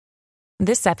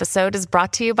This episode is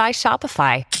brought to you by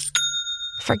Shopify.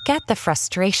 Forget the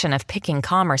frustration of picking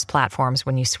commerce platforms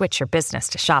when you switch your business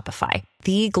to Shopify,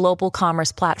 the global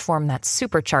commerce platform that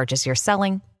supercharges your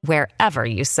selling wherever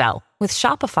you sell. With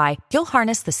Shopify, you'll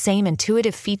harness the same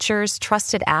intuitive features,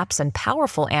 trusted apps, and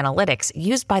powerful analytics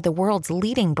used by the world's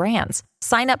leading brands.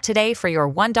 Sign up today for your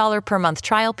 $1 per month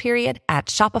trial period at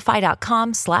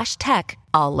shopify.com/tech,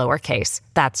 all lowercase.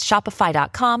 That's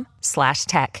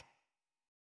shopify.com/tech.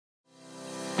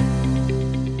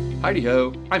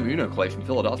 Heidi-ho, I'm Uno Clay from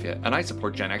Philadelphia, and I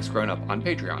support Gen X Grown Up on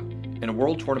Patreon. In a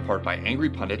world torn apart by angry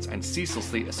pundits and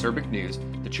ceaselessly acerbic news,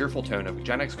 the cheerful tone of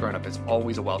Gen X Grown Up is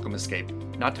always a welcome escape,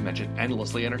 not to mention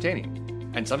endlessly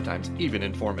entertaining, and sometimes even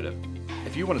informative.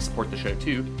 If you want to support the show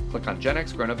too, click on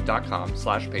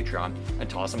genxgrownup.com/Patreon and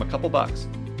toss them a couple bucks.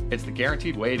 It's the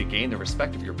guaranteed way to gain the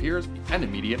respect of your peers and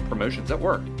immediate promotions at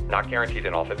work. Not guaranteed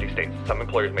in all 50 states. Some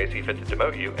employers may see fit to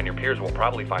demote you, and your peers will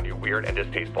probably find you weird and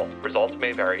distasteful. Results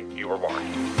may vary. You are warned.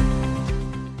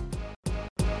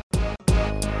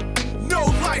 No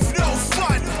life, no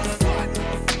fun.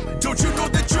 Don't you know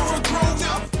that you're a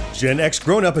grown-up? Gen X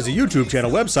Grown Up is a YouTube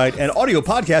channel, website, and audio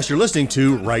podcast you're listening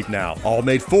to right now. All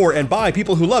made for and by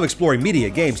people who love exploring media,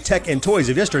 games, tech, and toys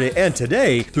of yesterday and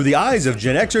today through the eyes of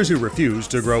Gen Xers who refuse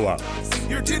to grow up.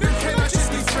 Your dinner cannot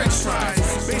just be french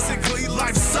fries. Basically,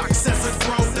 life sucks as a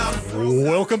grown-up.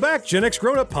 Welcome back, Gen X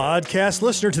Grown Up podcast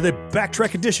listener, to the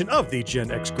backtrack edition of the Gen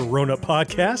X Grown Up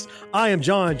podcast. I am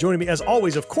John. Joining me, as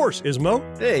always, of course, is Mo.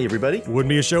 Hey, everybody. Wouldn't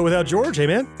be a show without George. Hey,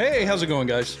 man. Hey, how's it going,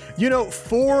 guys? You know,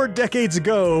 4 decades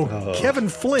ago, Kevin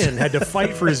Flynn had to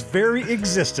fight for his very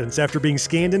existence after being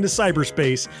scanned into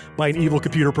cyberspace by an evil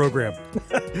computer program.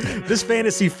 This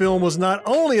fantasy film was not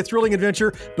only a thrilling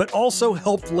adventure, but also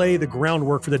helped lay the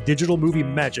groundwork for the digital movie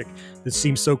magic that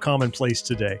seems so commonplace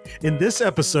today. In this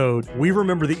episode, we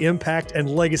remember the impact and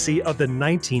legacy of the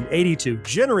 1982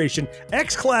 Generation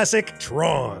X classic,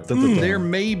 Tron. There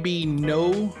may be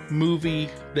no movie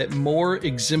that more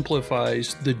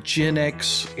exemplifies the Gen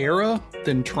X era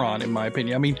than Tron, in my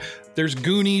opinion. I mean, there's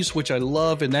Goonies, which I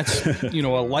love, and that's, a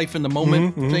life in the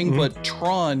moment thing, but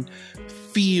Tron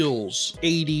feels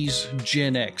 80s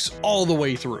Gen X all the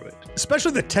way through it.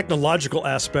 Especially the technological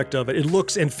aspect of it. It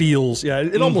looks and feels,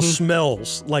 it almost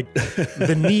smells like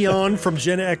the neon from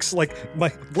Gen X. Like my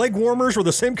leg warmers were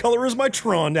the same color as my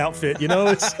Tron outfit,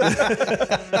 It's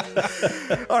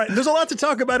all right, there's a lot to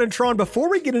talk about in Tron. Before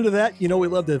we get into that, we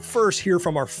love to first hear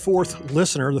from our 4th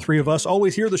listener. The 3 of us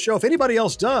always hear the show. If anybody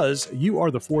else does, you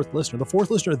are the 4th listener. The 4th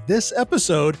listener of this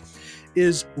episode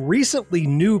is recently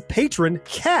new patron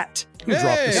Kat, who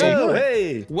dropped us a note.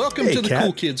 Hey. Welcome to the Kat.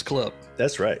 Cool Kids Club.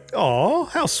 That's right. Oh,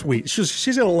 how sweet.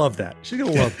 She's going to love that. She's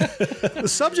going to love that. The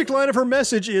subject line of her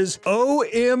message is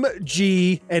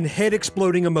OMG and head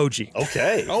exploding emoji.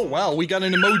 Okay. Oh, wow. We got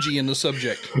an emoji in the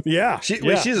subject. Yeah. She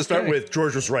doesn't start with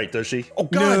George was right, does she? Oh,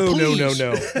 God, please.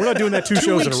 No. We're not doing that 2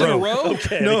 shows in a row.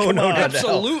 Okay. No.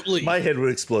 Absolutely. My head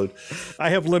would explode. I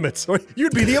have limits.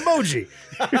 You'd be the emoji.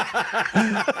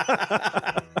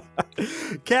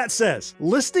 Kat says,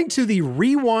 listening to the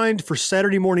Rewind for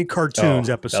Saturday Morning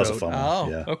Cartoons episode. That was a fun one. Oh,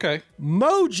 Yeah. okay.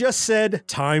 Mo just said,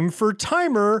 time for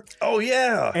timer, Oh,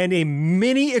 yeah. and a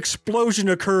mini explosion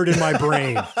occurred in my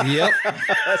brain. Yep.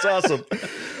 That's awesome.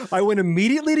 I went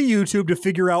immediately to YouTube to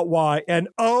figure out why, and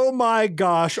oh my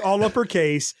gosh, all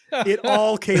uppercase, it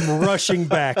all came rushing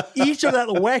back. Each of that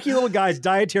wacky little guy's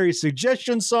dietary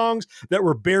suggestion songs that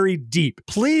were buried deep.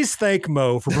 Please thank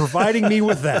Mo for providing me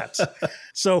with that.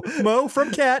 So, Mo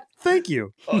from Kat, thank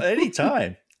you. Oh,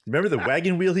 anytime. Remember the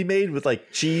wagon wheel he made with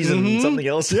like cheese and something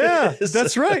else? Yeah,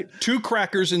 that's right. 2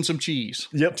 crackers and some cheese.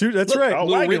 Yep. That's right. A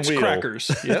Little wagon Ritz wheel. crackers.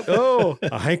 Yep. Oh,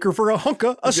 a hanker for a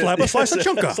hunka, a slab, a slice of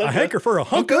chunka, a hanker for a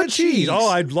hunka of cheese. Oh,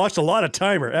 I'd lost a lot of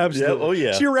timer. Absolutely. Yeah, oh,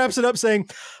 yeah. She wraps it up saying,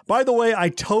 by the way, I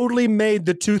totally made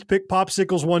the toothpick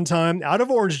popsicles one time out of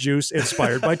orange juice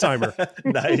inspired by timer.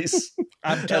 Nice.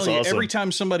 I'm telling you, awesome. every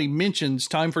time somebody mentions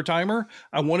time for timer,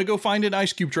 I want to go find an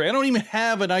ice cube tray. I don't even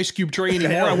have an ice cube tray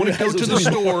anymore. I want to go to the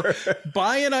store,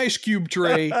 buy an ice cube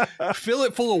tray, fill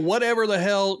it full of whatever the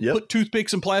hell, put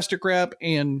toothpicks in plastic wrap,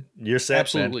 and You're set,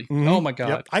 absolutely. man. Oh my God.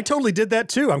 Yep. I totally did that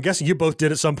too. I'm guessing you both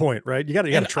did at some point, right? You got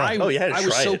to try. I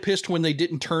was so pissed when they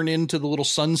didn't turn into the little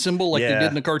sun symbol like they did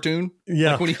in the cartoon.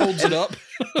 Yeah. Like when he holds it up.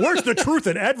 Where's the truth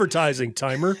in advertising,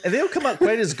 timer? And they don't come out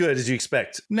quite as good as you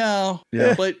expect. No.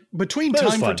 Yeah. But between That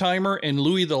was Time for fun. Timer and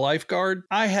Louie the Lifeguard,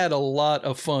 I had a lot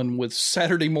of fun with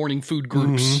Saturday morning food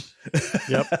groups.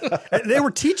 Yep. And they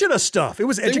were teaching us stuff. It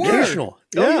was They were. educational.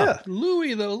 Oh, yeah.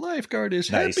 Louis, the lifeguard,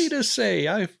 is Nice. happy to say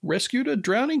I've rescued a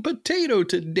drowning potato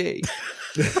today.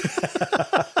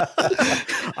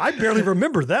 I barely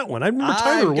remember that one. I remember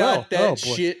Tyler I got well. that Oh,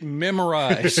 boy. shit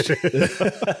memorized.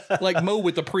 Like Mo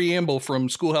with the preamble from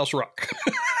Schoolhouse Rock.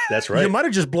 That's right. You might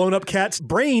have just blown up Kat's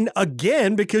brain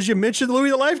again because you mentioned Louis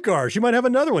the Lifeguard. You might have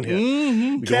another one hit.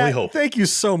 We can only hope. Thank you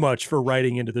so much for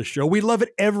writing into the show. We love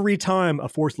it every time a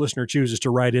fourth listener chooses to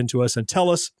write into us and tell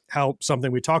us how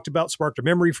something we talked about sparked a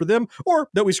memory for them, or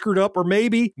that we screwed up, or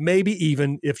maybe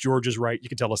even if George is right, you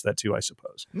can tell us that too, I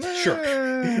suppose. Sure.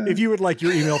 If you would like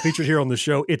your email featured here on the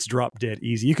show, it's drop dead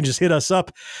easy. You can just hit us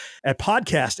up at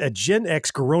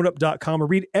podcast@genxgrownup.com and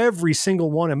read every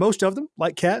single one. And most of them,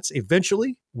 like Kat's,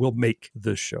 eventually will make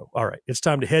the show. All right, it's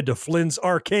time to head to Flynn's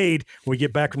Arcade when we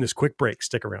get back from this quick break.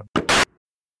 Stick around.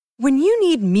 When you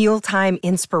need mealtime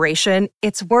inspiration,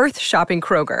 it's worth shopping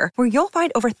Kroger, where you'll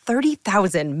find over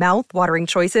 30,000 mouth-watering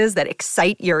choices that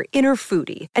excite your inner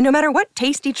foodie. And no matter what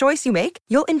tasty choice you make,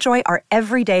 you'll enjoy our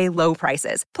everyday low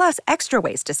prices, plus extra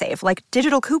ways to save, like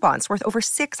digital coupons worth over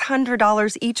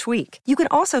 $600 each week. You can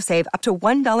also save up to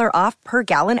 $1 off per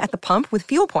gallon at the pump with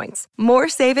fuel points. More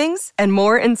savings and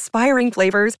more inspiring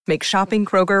flavors make shopping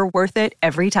Kroger worth it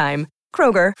every time.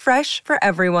 Kroger, fresh for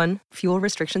everyone. Fuel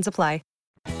restrictions apply.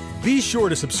 Be sure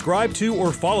to subscribe to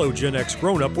or follow Gen X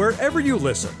Grown Up wherever you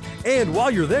listen. And while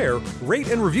you're there,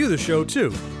 rate and review the show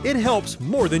too. It helps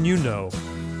more than you know.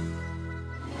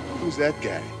 Who's that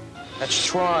guy? That's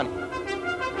Tron.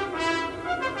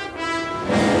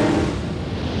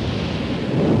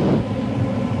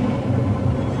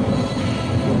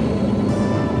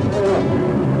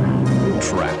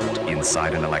 Trapped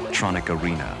inside an electronic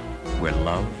arena where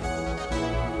love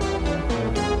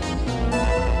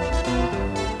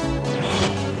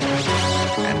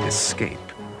and escape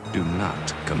do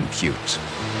not compute.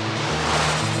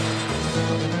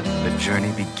 The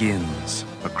journey begins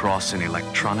across an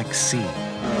electronic sea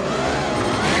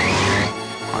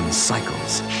on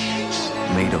cycles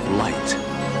made of light.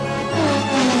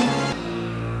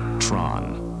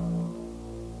 Tron.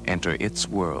 Enter its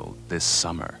world this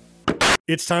summer.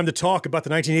 It's time to talk about the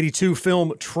 1982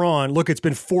 film Tron. Look, it's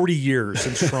been 40 years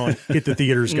since Tron hit the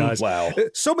theaters, guys. Wow.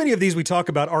 So many of these we talk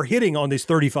about are hitting on these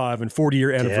 35 and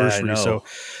 40-year anniversaries, so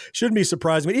shouldn't be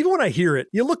surprising. But even when I hear it,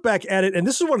 you look back at it, and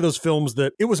this is one of those films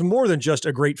that it was more than just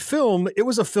a great film. It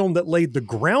was a film that laid the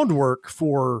groundwork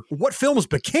for what films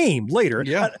became later.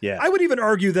 I would even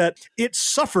argue that it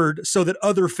suffered so that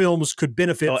other films could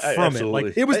benefit from absolutely. it.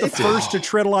 Like, it was the first to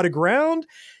tread a lot of ground.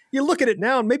 You look at it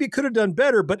now, and maybe it could have done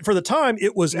better, but for the time,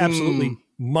 it was absolutely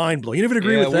mind-blowing. You even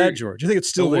agree with that, George? You think it's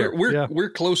still there? We're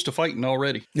close to fighting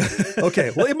already.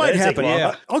 Okay, well, it might happen.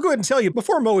 Yeah. I'll go ahead and tell you,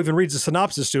 before Mo even reads the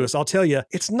synopsis to us, I'll tell you,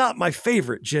 it's not my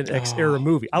favorite Gen X era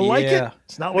movie. I like it.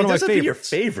 It's not one of my favorites. Be your favorites.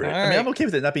 favorite. I mean, I'm okay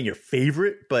with it not being your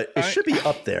favorite, but it should be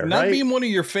up there, Not right? being one of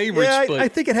your favorites, Yeah, but I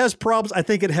think it has problems. I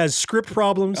think it has script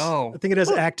problems. Oh. I think it has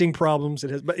acting problems. It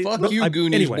has. But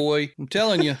Goonies, anyway. boy. I'm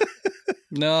telling you.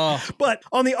 No. But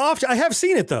on the off, I have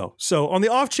seen it though. So on the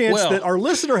off chance that our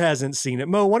listener hasn't seen it,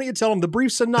 Mo, why don't you tell them the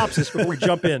brief synopsis before we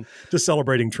jump in to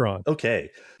celebrating Tron? Okay.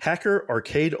 Hacker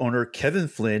arcade owner Kevin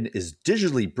Flynn is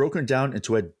digitally broken down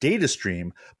into a data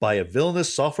stream by a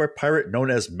villainous software pirate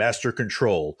known as Master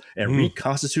Control and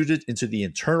reconstituted into the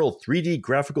internal 3D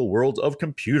graphical world of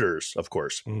computers, of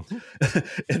course.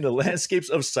 In the landscapes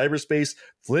of cyberspace,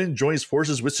 Flynn joins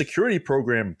forces with security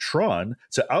program Tron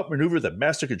to outmaneuver the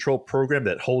Master Control program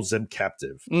that holds them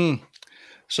captive.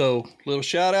 So, little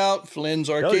shout out, Flynn's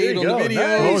there Arcade you on the go. video.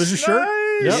 Nice, Oh, there's a shirt?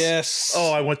 nice. Yes.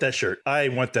 Oh, I want that shirt. I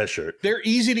want that shirt. They're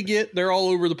easy to get. They're all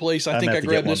over the place. I think I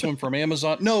grabbed this one from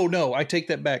Amazon. No, I take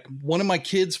that back. One of my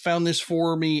kids found this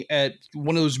for me at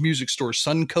one of those music stores,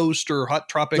 Suncoast or Hot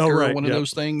Tropic or one of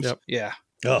those things. Yep. Yeah.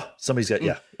 Oh, somebody's got,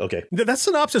 okay. That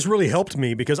synopsis really helped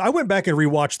me because I went back and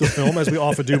rewatched the film as we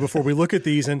often do before we look at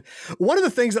these. And one of the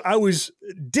things that I always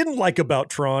didn't like about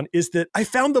Tron is that I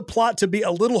found the plot to be a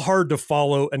little hard to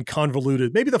follow and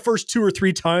convoluted. Maybe the first 2 or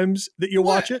 3 times that you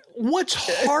watch it. What's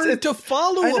hard to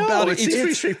follow about it? It's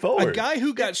pretty straightforward. A guy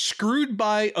who got screwed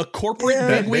by a corporate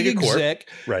bigwig exec.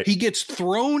 Right. He gets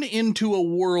thrown into a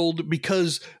world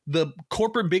because the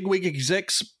corporate bigwig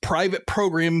exec's private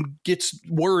program gets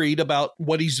worried about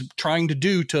what he's trying to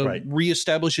do to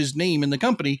reestablish his name in the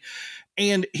company.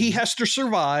 And he has to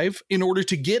survive in order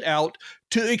to get out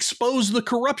to expose the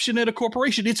corruption at a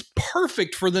corporation. It's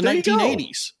perfect for the There you go.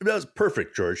 1980s. That was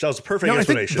perfect, George. That was a perfect No, I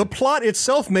think explanation. the plot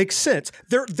itself makes sense.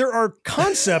 There are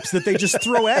concepts that they just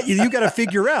throw at you. You got to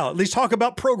figure out. At least talk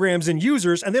about programs and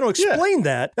users, and they don't explain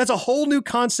that. That's a whole new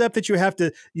concept that you had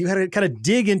to kind of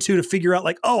dig into to figure out.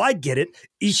 Like, oh, I get it.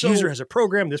 Each user has a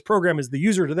program. This program is the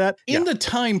user to that. In the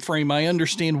time frame, I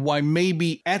understand why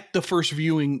maybe at the first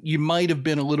viewing you might have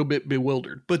been a little bit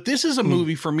bewildered. But this is a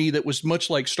movie for me that was much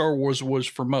like Star Wars was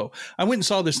for Mo. I went and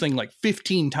saw this thing like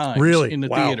 15 times in the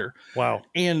theater. Wow.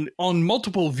 And on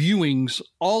multiple viewings,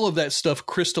 all of that stuff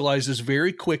crystallizes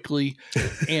very quickly.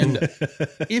 And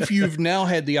if you've now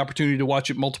had the opportunity to watch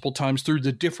it multiple times through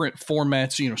the different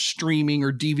formats, streaming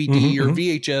or DVD or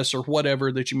VHS or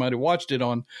whatever that you might have watched it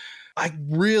on, I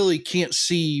really can't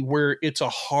see where it's a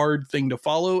hard thing to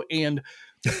follow. And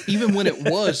even when it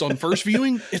was on first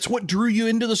viewing, it's what drew you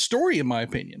into the story, in my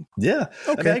opinion. Yeah.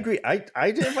 Okay. I mean, I agree.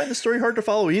 I didn't find the story hard to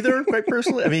follow either, quite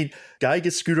personally. I mean, guy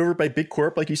gets screwed over by Big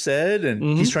Corp, like you said,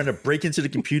 and he's trying to break into the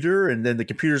computer, and then the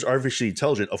computer's artificially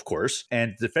intelligent, of course,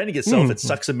 and defending itself, it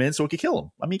sucks him in so it can kill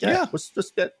him. I mean, what's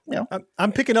just that,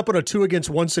 I'm picking up on a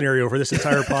 2-against-1 scenario for this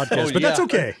entire podcast, but that's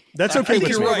okay. That's okay.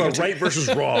 It's more of a right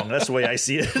versus wrong. That's the way I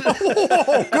see it.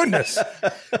 Oh, goodness.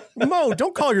 Mo,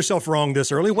 don't call yourself wrong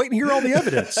this early. Wait and hear all the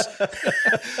evidence.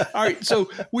 All right, so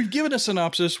we've given a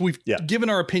synopsis. We've given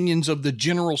our opinions of the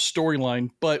general storyline,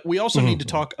 but we also need to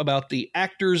talk about the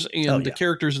actors and the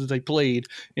characters that they played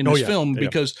in this film,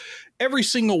 because every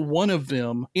single one of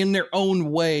them, in their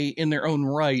own way, in their own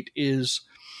right, is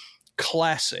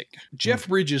classic. Jeff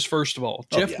Bridges, first of all.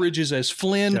 Jeff Bridges as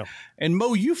Flynn. Yeah. And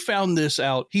Mo, you found this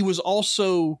out. He was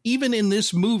also, even in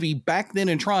this movie back then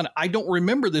in Tron, I don't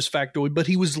remember this factoid, but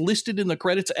he was listed in the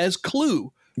credits as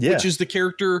Clue. Which is the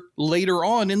character later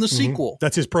on in the sequel.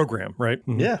 That's his program, right?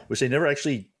 Yeah, which they never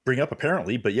actually bring up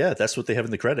apparently, but that's what they have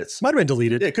in the credits. Might have been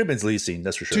deleted. Yeah, it could have been deleted scene,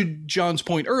 that's for sure. To John's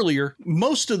point earlier,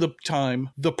 most of the time,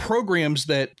 the programs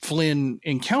that Flynn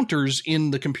encounters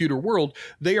in the computer world,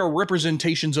 they are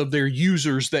representations of their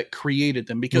users that created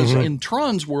them. Because in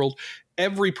Tron's world,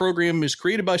 every program is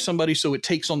created by somebody, so it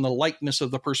takes on the likeness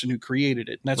of the person who created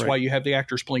it. And that's why you have the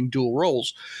actors playing dual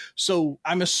roles. So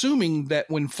I'm assuming that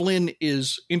when Flynn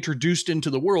is introduced into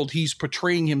the world, he's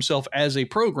portraying himself as a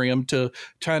program to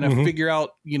kind of figure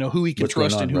out, who he can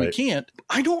trust and who he can't.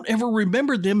 I don't ever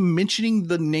remember them mentioning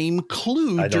the name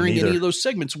Clue during any of those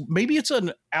segments. Maybe it's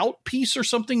an out piece or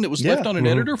something that was left on an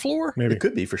editor floor. Maybe it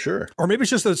could be, for sure. Or maybe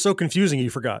it's just that it's so confusing you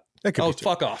forgot. That could be too.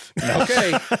 Fuck off.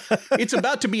 Okay. It's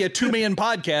about to be a 2-man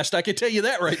podcast. I can tell you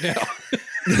that right now.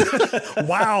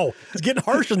 Wow. It's getting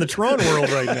harsh in the Tron world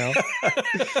right now.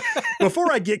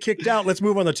 Before I get kicked out, let's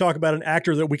move on to talk about an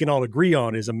actor that we can all agree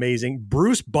on is amazing,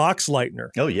 Bruce Boxleitner.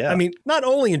 Oh, yeah. I mean, not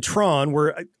only in Tron,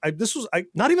 where this was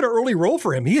not even an early role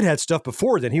for him. He had stuff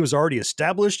before then. He was already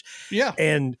established. Yeah.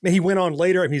 And he went on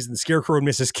later. I mean, he's in The Scarecrow and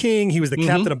Mrs. King. He was the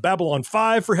captain of Babylon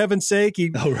 5, for heaven's sake.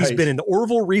 He's been in The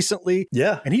Orville recently.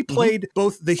 Yeah. And he played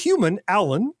both the human,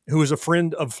 Alan, who is a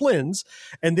friend of Flynn's,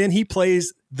 and then he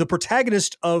plays the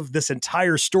protagonist of this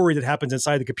entire story that happens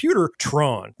inside the computer,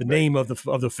 Tron, the name of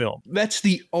the film. That's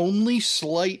the only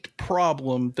slight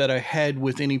problem that I had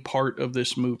with any part of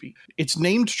this movie. It's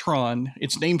named Tron.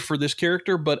 It's named for this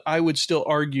character, but I would still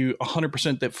argue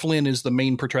 100% that Flynn is the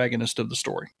main protagonist of the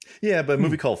story. Yeah, but a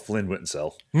movie called Flynn wouldn't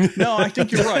sell. No, I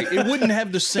think you're right. It wouldn't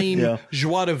have the same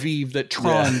joie de vivre that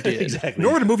Tron did. Exactly.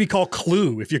 Nor would a movie called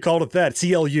Clue, if you called it that,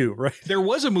 CLU, right? There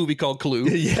was a movie called Clue.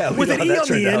 Yeah, with an E on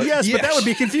the end, yes, but that would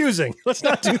be confusing. Let's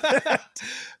not do that.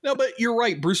 No, but you're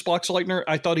right. Bruce Boxleitner,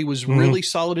 I thought he was really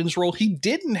solid in his role. He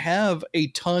didn't have a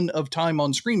ton of time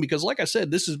on screen because, like I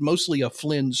said, this is mostly a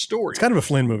Flynn story. It's kind of a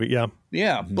Flynn movie, yeah.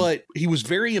 Yeah, but he was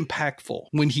very impactful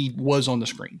when he was on the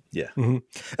screen. Yeah. And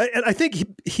I think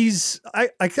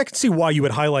I can see why you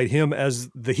would highlight him as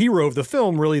the hero of the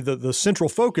film, really the central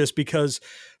focus, because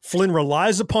Flynn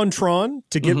relies upon Tron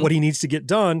to get what he needs to get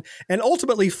done. And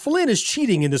ultimately, Flynn is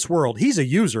cheating in this world. He's a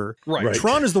user. Right.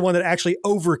 Tron is the one that actually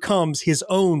overcomes his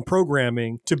own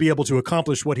programming to be able to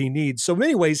accomplish what he needs. So in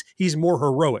many ways, he's more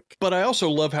heroic. But I also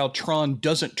love how Tron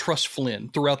doesn't trust Flynn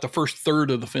throughout the first third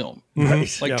of the film.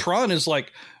 Right. Like Tron is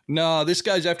like, nah, this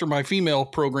guy's after my female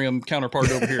program counterpart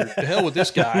over here. To hell with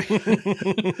this guy.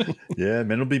 Yeah,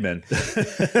 men will be men.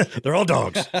 They're all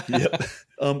dogs. Yep.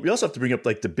 We also have to bring up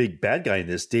like the big bad guy in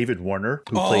this, David Warner,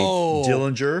 who played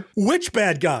Dillinger. Which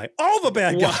bad guy? All the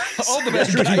bad guys. All the bad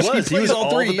That's true, guys. he was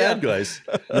all three, the bad guys.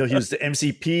 He was the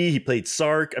MCP. He played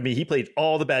Sark. I mean, he played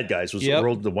all the bad guys. Was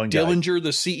the one guy. Dillinger, the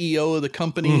CEO of the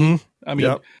company. Mm-hmm. I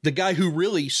mean, the guy who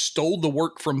really stole the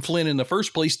work from Flynn in the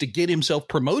first place to get himself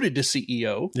promoted to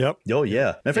CEO. Yep. Oh,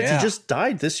 yeah. In fact, he just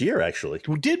died this year, actually.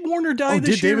 Did Warner die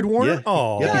this did year? David Warner? Yeah.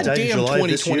 Oh, Yeah, he God died in damn July of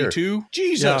this year. 2022.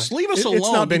 Jesus, leave us alone.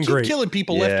 It's not been you keep great. killing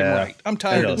people left and right. I'm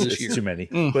tired of this it's year. too many.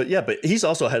 But he's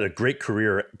also had a great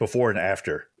career before and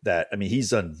after that. I mean,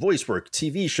 he's done voice work,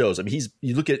 TV shows. I mean,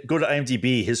 go to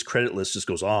IMDb, his credit list just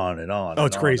goes on and on. Oh,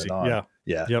 it's crazy.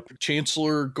 Yeah. Yep.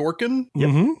 Chancellor Gorkin.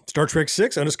 Mm-hmm. Star Trek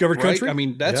 6, Undiscovered Country. I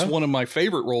mean, that's one of my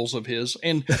favorite roles of his.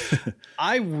 And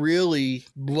I really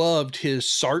loved his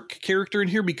Sark character in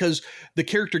here because the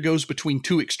character goes between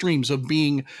two extremes of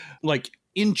being like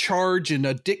in charge and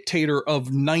a dictator of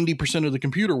 90% of the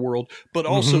computer world, but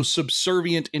also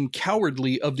subservient and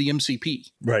cowardly of the MCP.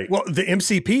 Right. Well, the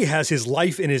MCP has his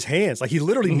life in his hands. Like, he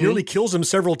literally nearly kills him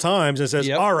several times and says,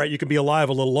 all right, you can be alive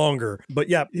a little longer. But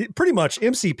yeah, pretty much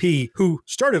MCP, who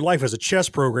started life as a chess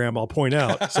program, I'll point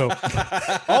out. So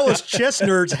all us chess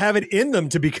nerds have it in them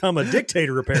to become a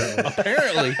dictator,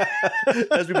 apparently.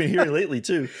 As we've been hearing lately,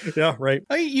 too. Yeah, right.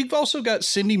 You've also got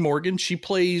Cindy Morgan. She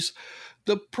plays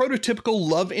the prototypical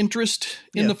love interest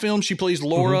in the film. She plays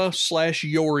Laura /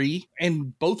 Yori,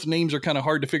 and both names are kind of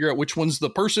hard to figure out which one's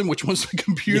the person, which one's the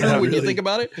computer when you think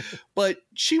about it. But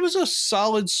she was a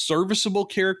solid, serviceable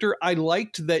character. I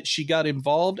liked that she got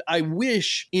involved. I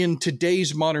wish in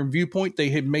today's modern viewpoint, they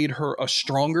had made her a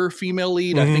stronger female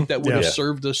lead. I think that would have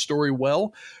served the story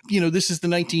well. You know, this is the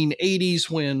 1980s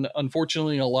when,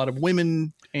 unfortunately, a lot of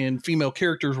women and female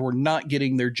characters were not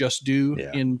getting their just due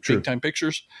in big time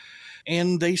pictures.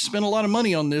 And they spent a lot of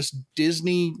money on this.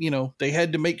 Disney, you know, they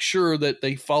had to make sure that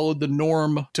they followed the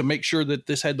norm to make sure that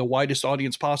this had the widest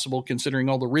audience possible, considering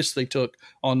all the risks they took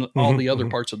on all the other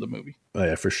parts of the movie. Oh,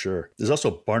 yeah, for sure. There's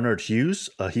also Barnard Hughes.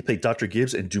 He played Dr.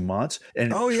 Gibbs in Dumont.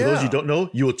 And for those you don't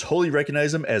know, you will totally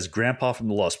recognize him as Grandpa from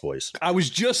The Lost Boys. I was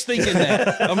just thinking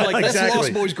that. I'm like, that's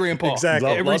Lost Boys Grandpa.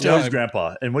 Exactly. Lost Boys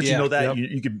Grandpa. And once you know that,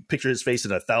 you can picture his face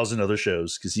in 1,000 other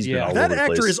shows because he's been all over the place.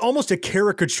 That actor is almost a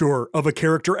caricature of a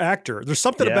character actor. There's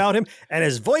something about him, and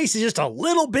his voice is just a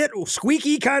little bit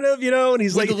squeaky, kind of, you know, and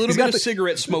he's with like a little bit of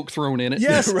cigarette smoke thrown in it.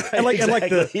 Yes, right, and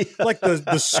exactly. like the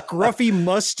scruffy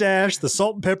mustache, the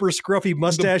salt and pepper scruffy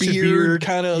mustache and beard,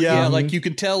 kind of, like you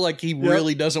can tell, like he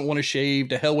really doesn't want to shave.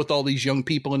 To hell with all these young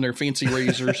people and their fancy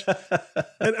razors.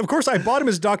 And of course, I bought him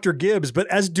as Dr. Gibbs, but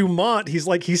as Dumont,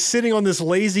 he's sitting on this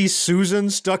lazy Susan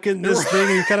stuck in this thing,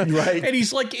 and he kind of and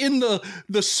he's like in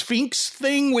the Sphinx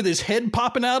thing with his head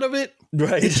popping out of it.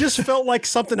 Right. It just felt like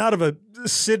something out of a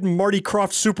Sid and Marty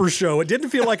Krofft super show. It didn't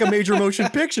feel like a major motion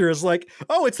picture. It's like,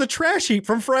 oh, it's the trash heap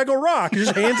from Fraggle Rock.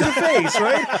 Just hands in the face,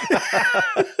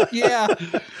 right? Yeah.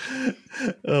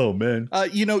 Oh, man.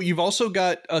 You know, you've also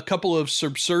got a couple of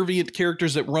subservient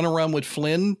characters that run around with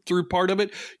Flynn through part of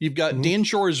it. You've got Dan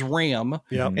Shore as Ram.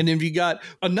 And then you got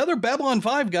another Babylon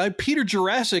 5 guy, Peter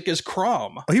Jurassic as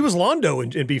Crom. Oh, he was Londo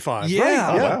in B5.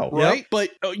 Yeah. Right? Wow. Right. Yep.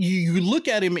 But you look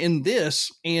at him in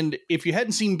this, and if you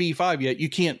hadn't seen B5 yet, you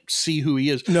can't see who he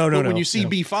is. No. When you see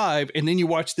B5 and then you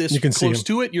watch this close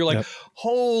to it, you're like,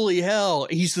 holy hell,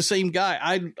 he's the same guy.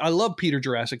 I love Peter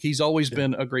Jurassic. He's always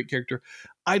been a great character.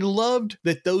 I loved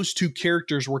that those two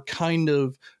characters were kind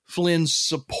of Flynn's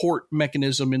support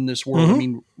mechanism in this world. I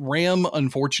mean, Ram,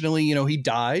 unfortunately, you know, he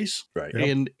dies. Right.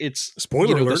 And it's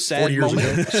Spoiler alert, the sad 40 years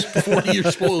moment. 40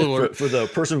 years spoiler alert. For the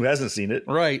person who hasn't seen it.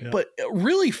 Right. But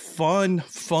really fun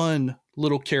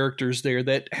little characters there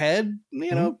that had,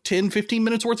 10, 15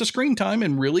 minutes worth of screen time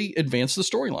and really advanced the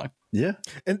storyline. Yeah.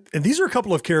 And these are a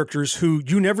couple of characters who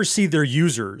you never see their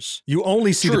users. You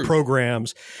only see the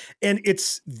programs. And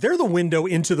they're the window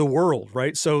into the world,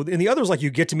 right? So in the others, like, you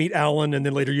get to meet Alan, and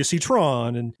then later you see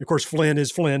Tron. And of course, Flynn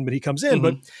is Flynn, but he comes in.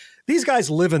 But these guys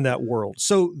live in that world.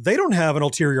 So they don't have an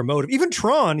ulterior motive. Even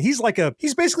Tron, he's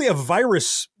basically a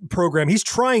virus program. He's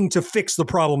trying to fix the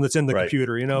problem that's in the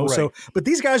computer, you know? Right. So, but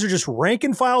these guys are just rank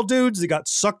and file dudes that got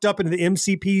sucked up into the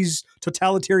MCP's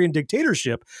totalitarian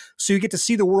dictatorship. So you get to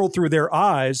see the world through their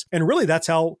eyes. And really, that's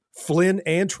how Flynn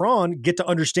and Tron get to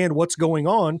understand what's going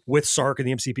on with Sark and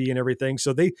the MCP and everything.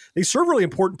 So they serve a really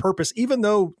important purpose, even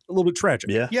though a little bit tragic.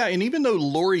 Yeah, and even though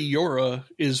Lori Yora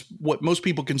is what most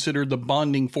people consider the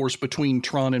bonding force between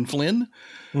Tron and Flynn,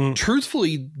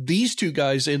 truthfully, these two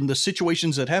guys and the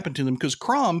situations that happen to them, because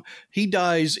Crom, he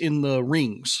dies in the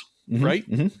rings, right?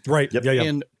 Right. Yep. Yeah.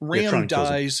 And Ram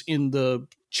dies in the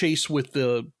chase with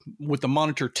the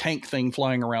monitor tank thing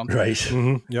flying around. Right.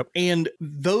 Mm-hmm. Yep. And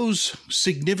those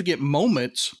significant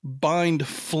moments bind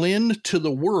Flynn to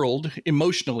the world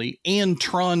emotionally and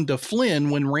Tron to Flynn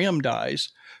when Ram dies.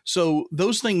 So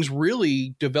those things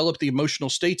really develop the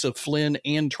emotional states of Flynn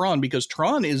and Tron, because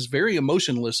Tron is very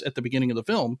emotionless at the beginning of the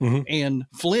film, and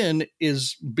Flynn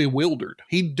is bewildered.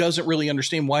 He doesn't really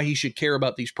understand why he should care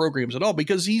about these programs at all,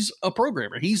 because he's a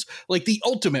programmer. He's like the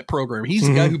ultimate programmer. He's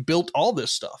the guy who built all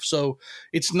this stuff. So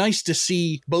it's nice to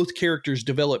see both characters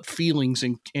develop feelings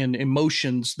and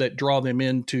emotions that draw them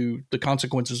into the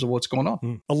consequences of what's going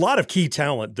on. A lot of key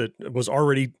talent that was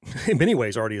already, in many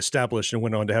ways, already established and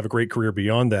went on to have a great career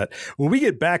beyond that. When we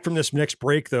get back from this next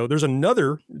break, though, there's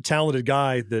another talented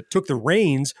guy that took the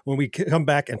reins when we come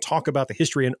back and talk about the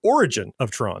history and origin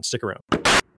of Tron. Stick around.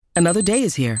 Another day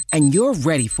is here, and you're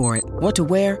ready for it. What to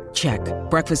wear? Check.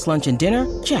 Breakfast, lunch, and dinner?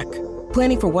 Check.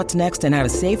 Planning for what's next and how to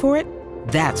save for it?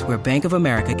 That's where Bank of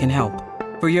America can help.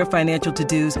 For your financial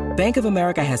to-dos, Bank of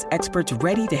America has experts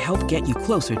ready to help get you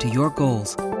closer to your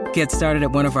goals. Get started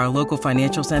at one of our local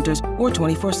financial centers or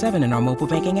 24/7 in our mobile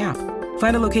banking app.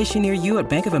 Find a location near you at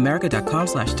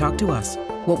bankofamerica.com/talktous.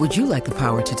 What would you like the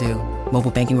power to do?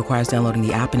 Mobile banking requires downloading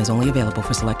the app and is only available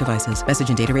for select devices. Message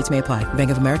and data rates may apply.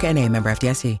 Bank of America NA, member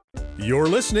FDIC. You're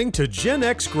listening to Gen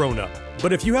X Grown Up.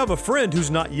 But if you have a friend who's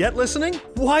not yet listening,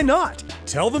 why not?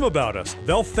 Tell them about us.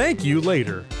 They'll thank you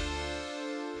later.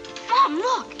 Mom,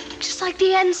 look. Just like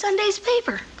the ad in Sunday's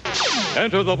paper.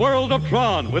 Enter the world of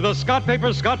Tron with a Scott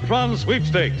Paper Scott Tron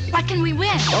sweepstakes. What can we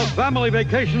win? A family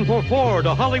vacation for four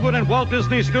to Hollywood and Walt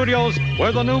Disney Studios,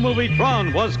 where the new movie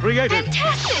Tron was created.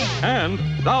 Fantastic! And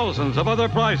thousands of other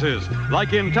prizes,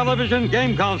 like in television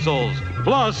game consoles,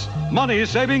 plus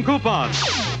money-saving coupons.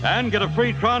 And get a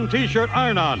free Tron t-shirt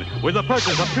iron-on with the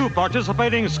purchase of 2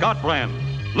 participating Scott brands.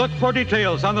 Look for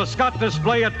details on the Scott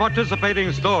display at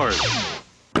participating stores.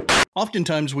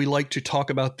 Oftentimes, we like to talk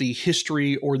about the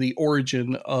history or the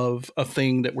origin of a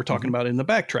thing that we're talking about in the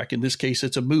backtrack. In this case,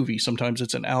 it's a movie. Sometimes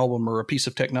it's an album or a piece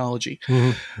of technology.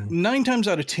 9 times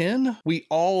out of 10, we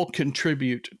all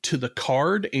contribute to the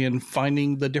card and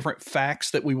finding the different facts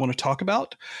that we want to talk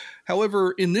about.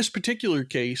 However, in this particular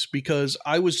case, because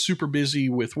I was super busy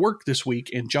with work this week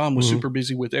and John was super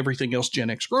busy with everything else Gen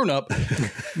X Grown Up,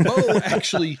 Mo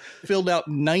actually filled out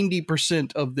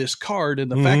 90% of this card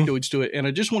and the factoids to it. And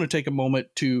I just want to take a moment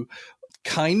to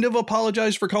kind of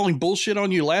apologize for calling bullshit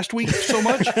on you last week so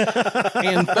much.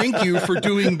 And thank you for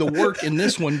doing the work in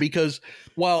this one, because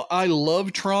while I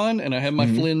love Tron and I have my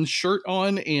Flynn shirt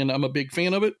on and I'm a big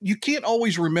fan of it, you can't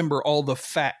always remember all the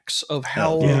facts of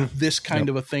how this kind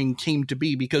of a thing came to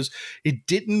be, because it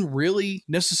didn't really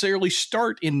necessarily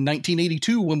start in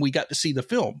 1982 when we got to see the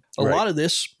film. A lot of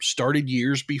this started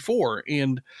years before.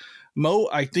 And Mo,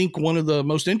 I think one of the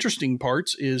most interesting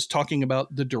parts is talking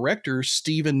about the director,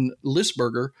 Steven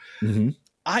Lisberger.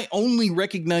 I only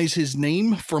recognize his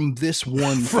name from this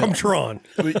one From Tron.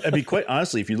 I mean, quite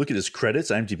honestly, if you look at his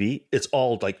credits, IMDb, it's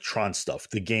all like Tron stuff,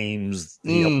 the games,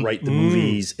 the Upright, the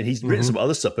movies, and he's written some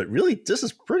other stuff, but really, this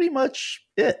is pretty much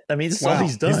it. I mean, this is all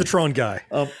he's done. He's the Tron guy.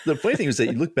 The funny thing is that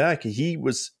you look back, he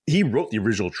wrote the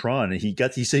original Tron, and he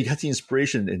said he got the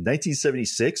inspiration in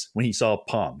 1976 when he saw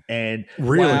Pong. And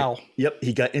yep,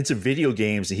 he got into video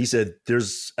games, and he said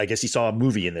I guess he saw a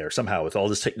movie in there somehow with all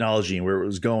this technology and where it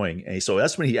was going. And so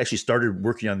that's when he actually started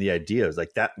working on the idea. It was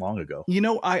like that long ago. You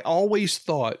know, I always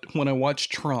thought when I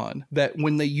watched Tron that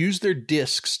when they used their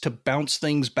discs to bounce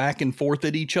things back and forth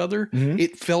at each other,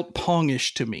 it felt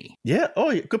Pongish to me. Yeah.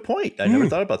 Oh, good point. I never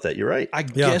thought about that. You're right. I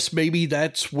guess maybe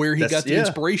that's where he got the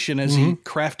inspiration as he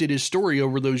crafted his story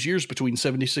over those years between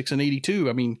 76 and 82.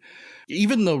 I mean,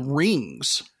 even the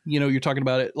rings, you know, you're talking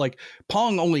about it like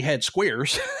Pong only had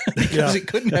squares because it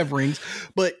couldn't have rings,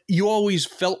 but you always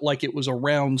felt like it was a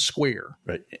round square.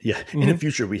 Right. Yeah. In the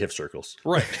future, we have circles.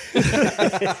 Right.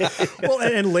 Well,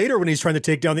 and later when he's trying to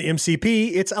take down the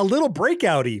MCP, it's a little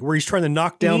breakouty where he's trying to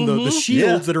knock down the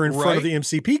shields that are in front of the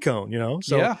MCP cone, you know?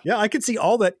 So yeah, I could see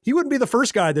all that. He wouldn't be the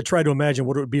first guy that tried to imagine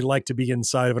what it would be like to be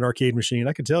inside of an arcade machine.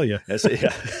 I can tell you.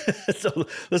 So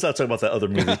let's not talk about that other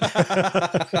movie.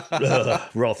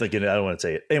 We're all thinking, I don't want to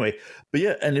say it. Anyway, but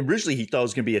yeah, and originally he thought it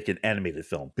was going to be like an animated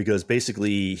film because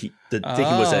basically the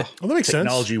thinking was that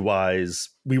technology-wise,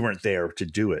 we weren't there to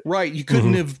do it. Right. You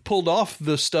couldn't have pulled off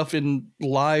the stuff in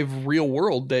live real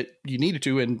world that you needed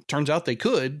to. And turns out they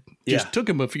could. Just took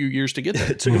him a few years to get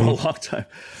there. It took him a long time.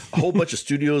 A whole bunch of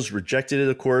studios rejected it,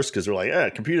 of course, because they're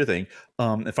like, computer thing.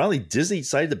 And finally, Disney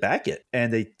decided to back it.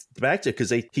 And they backed it because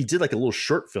he did like a little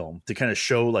short film to kind of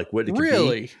show like what it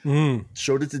could be.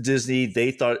 Showed it to Disney.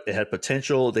 They thought it had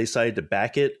potential. They decided to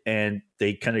back it. And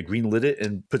they kind of greenlit it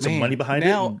and put some money behind it.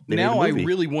 Now I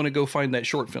really want to go find that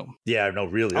short film. Yeah, no,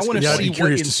 really. I want to see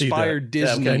what inspired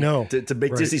Disney. I know. To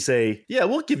make Disney say, yeah,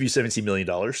 we'll give you $17 million.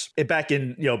 And back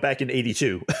in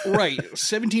 82. Right.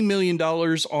 $17 million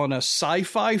on a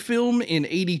sci-fi film in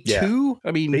 82. Yeah.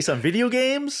 I mean, based on video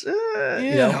games.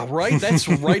 Right. That's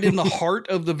right in the heart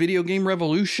of the video game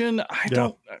revolution.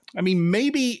 I mean,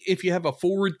 maybe if you have a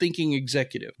forward-thinking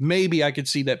executive, maybe I could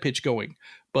see that pitch going.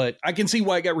 But I can see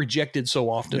why it got rejected so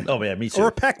often. Oh, man, me too. Or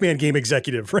a Pac-Man game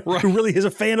executive, right? Who really is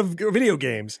a fan of video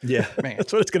games. Yeah. Man.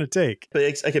 That's what it's going to take. But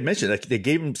I could mention, they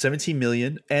gave him $17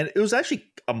 million, and it was actually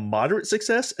a moderate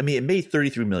success. I mean, it made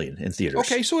 $33 million in theaters.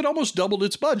 Okay, so it almost doubled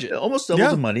its budget. Almost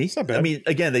doubled the money. It's not bad. I mean,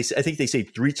 again, I think they say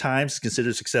 3 times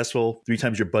considered successful. 3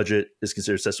 times your budget is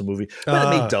considered a successful movie. But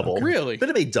it made double. Really? But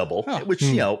it made double, which,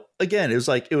 again, it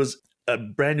was a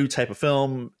brand new type of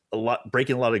film.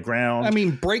 Breaking a lot of ground. I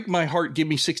mean, break my heart, give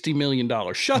me $60 million.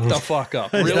 Shut the fuck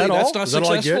up. Really? That That's not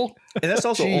successful? And that's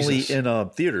also only in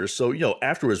theaters. So,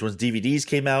 afterwards, when DVDs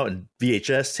came out and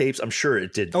VHS tapes, I'm sure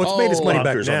it did. Oh, it's made its money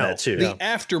back now. On that too. The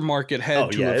aftermarket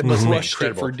had to have crushed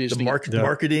it for Disney. The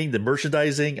marketing, the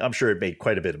merchandising, I'm sure it made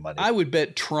quite a bit of money. I would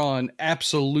bet Tron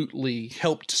absolutely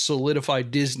helped solidify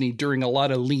Disney during a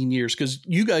lot of lean years, because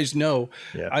you guys know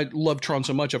I love Tron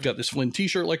so much. I've got this Flynn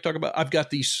t-shirt like talk about. I've got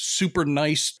these super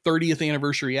nice 30th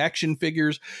anniversary action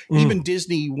figures. Even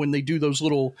Disney, when they do those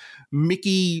little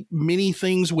Mickey mini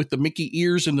things with the Mickey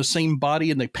ears in the same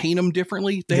body and they paint them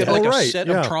differently. They have a set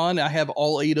of Tron. I have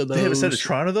all 8 of those. They have a set of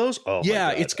Tron of those? Oh, yeah.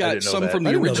 my God. It's got some from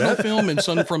the original film and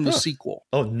some from the sequel.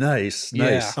 Oh, nice.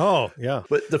 Yeah. Oh, yeah.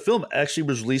 But the film actually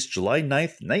was released July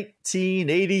 9th,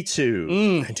 1982.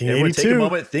 1982. Everyone take a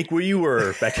moment, think where you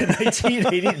were back in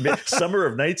 1980, summer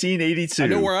of 1982. I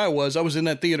know where I was. I was in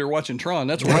that theater watching Tron.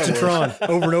 That's where watching Tron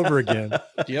over and over again.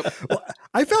 Yep. Well,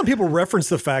 I found people reference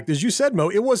the fact, as you said, Mo,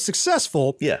 it was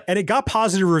successful. Yeah. And it got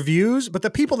positive reviews, but the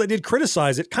people that did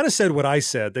criticize it kind of said what I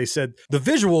said. They said the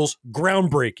visuals,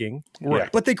 groundbreaking.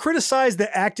 Right. But they criticized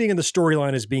the acting and the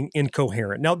storyline as being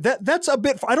incoherent. Now, that's a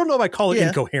bit, I don't know if I call it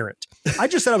incoherent. I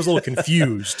just said I was a little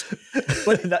confused.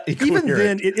 But even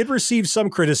then, it received some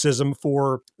criticism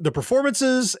for the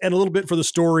performances and a little bit for the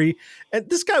story. And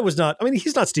this guy was not,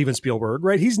 he's not Steven Spielberg,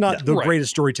 right? He's not the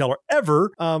greatest storyteller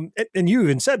ever. And you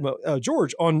even said,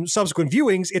 George, on subsequent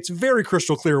viewings, it's very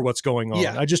crystal clear what's going on.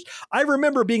 Yeah. I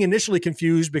remember being initially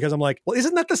confused because I'm like, well,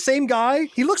 isn't that the same guy?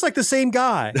 He looks like the same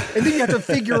guy. And then you have to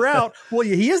figure out, well,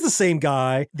 he is the same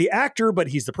guy, the actor, but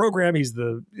he's the program, he's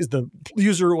the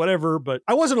user or whatever. But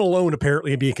I wasn't alone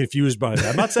apparently in being confused by that.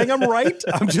 I'm not saying I'm right.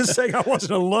 I'm just saying I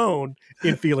wasn't alone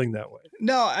in feeling that way.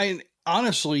 No,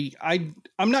 honestly, I'm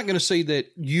not going to say that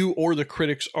you or the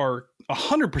critics are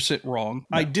 100% wrong.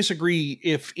 No. I disagree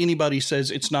if anybody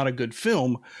says it's not a good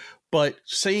film, but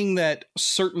saying that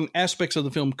certain aspects of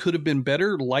the film could have been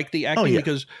better, like the acting,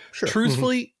 because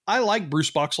truthfully, I like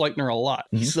Bruce Boxleitner a lot.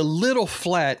 He's a little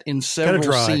flat in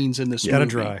several scenes in this movie. Kind of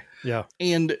dry. Yeah.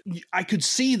 And I could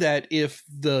see that if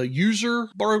the user,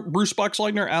 Bruce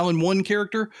Boxleitner, Alan 1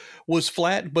 character, was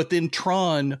flat, but then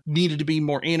Tron needed to be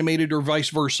more animated or vice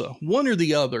versa. One or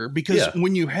the other. Because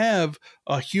when you have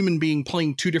a human being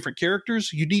playing 2 different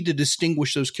characters, you need to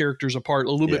distinguish those characters apart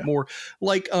a little bit more.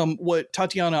 Like what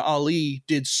Tatiana Ali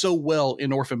did so well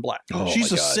in Orphan Black.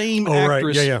 She's the same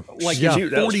actress, like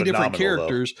in 40 different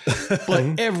characters,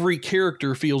 but every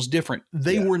character feels different.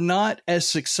 They were not as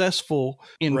successful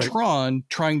in Tron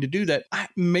trying to do that.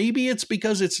 Maybe it's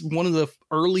because it's one of the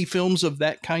early films of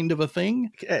that kind of a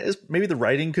thing. Maybe the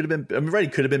writing could have been. Writing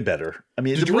could have been better.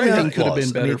 The writing could have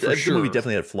been better for sure. The movie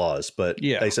definitely had flaws, but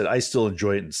like I said, I still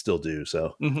enjoy it and still do.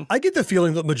 So I get the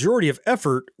feeling that the majority of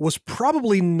effort was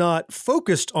probably not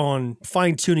focused on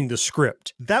fine tuning the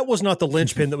script. That was not the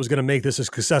linchpin that was going to make this a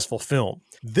successful film.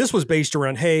 This was based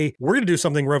around, hey, we're going to do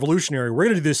something revolutionary. We're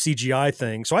going to do this CGI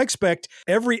thing. So I expect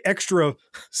every extra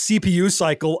CPU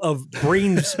cycle of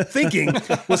brains thinking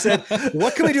was said,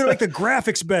 what can we do to make the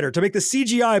graphics better, to make the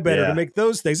CGI better, to make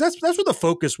those things? That's what the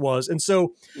focus was. And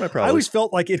so I always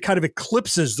felt like it kind of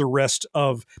eclipses the rest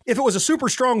of, if it was a super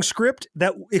strong script,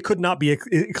 that it could not be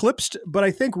eclipsed. But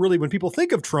I think really when people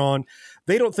think of Tron,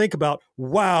 they don't think about,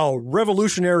 wow,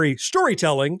 revolutionary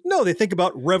storytelling. No, they think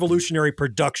about revolutionary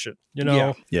production,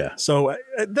 Yeah. So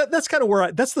that's kind of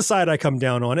where that's the side I come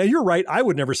down on. And you're right. I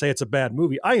would never say it's a bad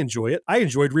movie. I enjoy it. I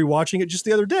enjoyed rewatching it just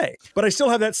the other day, but I still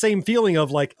have that same feeling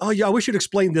of like, oh yeah, I wish you'd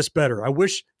explain this better. I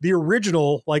wish the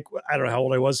original, like, I don't know how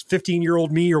old I was,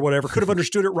 15-year-old me or whatever, could have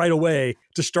understood it right away. way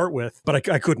to start with, but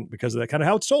I couldn't because of that kind of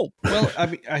how it's sold. Well,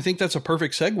 I think that's a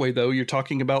perfect segue, though. You're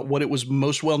talking about what it was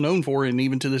most well known for, and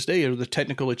even to this day, are the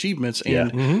technical achievements.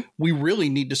 And we really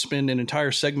need to spend an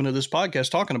entire segment of this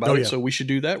podcast talking about it. So we should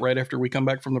do that right after we come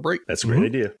back from the break. That's a great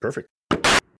idea. Perfect.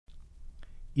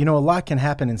 You know, a lot can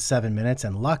happen in 7 minutes,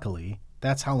 and luckily,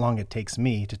 that's how long it takes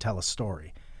me to tell a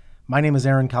story. My name is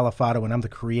Aaron Califato, and I'm the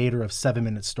creator of 7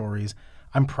 Minute Stories.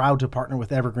 I'm proud to partner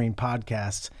with Evergreen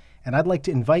Podcasts, and I'd like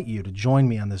to invite you to join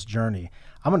me on this journey.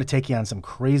 I'm going to take you on some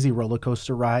crazy roller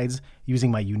coaster rides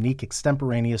using my unique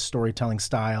extemporaneous storytelling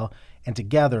style, and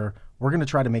together, we're going to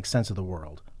try to make sense of the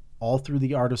world, all through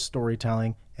the art of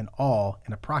storytelling, and all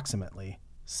in approximately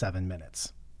 7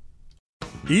 minutes.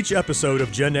 Each episode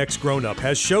of Gen X Grown Up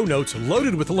has show notes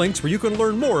loaded with links where you can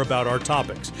learn more about our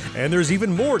topics. And there's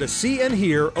even more to see and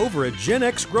hear over at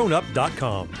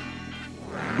genxgrownup.com.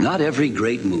 Not every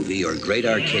great movie or great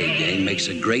arcade game makes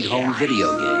a great home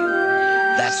video game.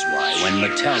 That's why when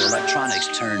Mattel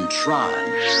Electronics turned Tron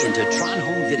into Tron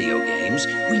Home Video Games,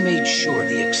 we made sure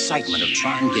the excitement of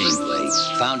Tron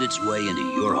gameplay found its way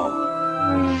into your home.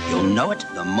 You'll know it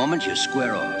the moment you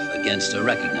square off against a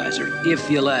recognizer, if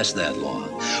you last that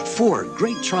long. 4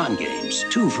 great Tron games,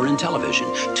 2 for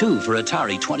Intellivision, 2 for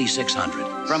Atari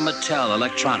 2600. From Mattel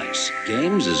Electronics,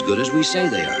 games as good as we say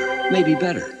they are, maybe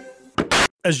better.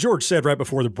 As George said right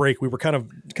before the break, we were kind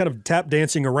of tap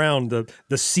dancing around the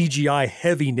CGI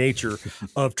heavy nature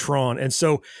of Tron. And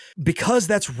so because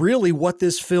that's really what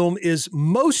this film is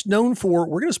most known for,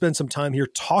 we're going to spend some time here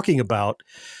talking about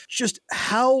just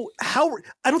how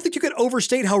I don't think you could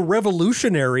overstate how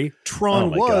revolutionary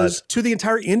Tron was to the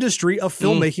entire industry of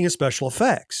filmmaking and special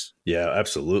effects. Yeah,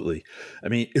 absolutely. I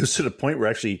mean, it was to the point where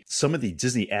actually some of the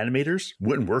Disney animators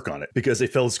wouldn't work on it because they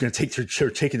felt it was going to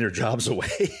taking their jobs away.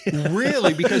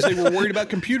 Really? Because they were worried about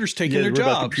computers taking their jobs.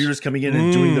 About computers coming in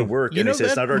and doing the work. You and know, they said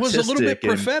it's not that was artistic. a little bit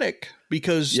prophetic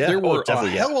because there were a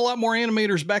hell of a lot more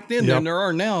animators back then than there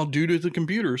are now due to the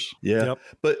computers. Yeah. Yep.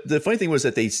 But the funny thing was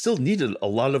that they still needed a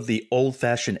lot of the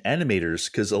old-fashioned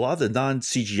animators because a lot of the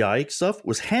non-CGI stuff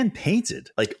was hand-painted,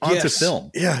 like onto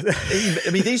film. Yeah. I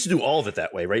mean, they used to do all of it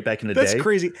that way, right? Back in the day. That's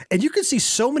crazy. And you can see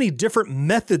so many different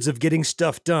methods of getting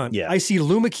stuff done. Yeah. I see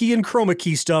luma key and chroma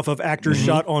key stuff of actors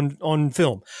shot on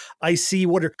film. I see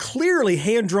what are clearly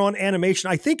hand-drawn animation.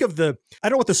 I think of I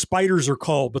don't know what the spiders are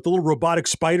called, but the little robotic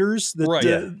spiders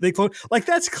that they clone. Like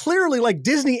that's clearly like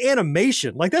Disney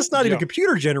animation. Like that's not even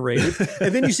computer generated.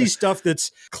 And then you see stuff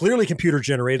that's clearly computer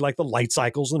generated, like the light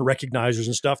cycles and the recognizers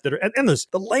and stuff that are, and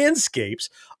the landscapes,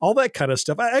 all that kind of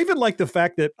stuff. I even like the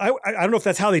fact that I don't know if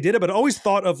that's how they did it, but I always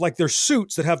thought of like their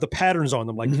suits that have the patterns on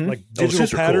them, like digital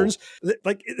patterns. Cool.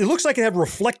 Like it looks like it have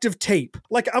reflective tape.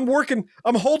 Like I'm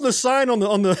holding a sign on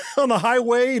the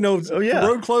highway,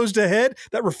 road closed ahead.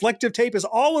 That reflective tape is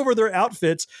all over their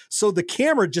outfits, so the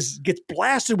camera just gets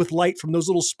blasted with light from those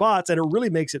little spots, and it really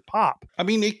makes it pop. I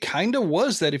mean, it kind of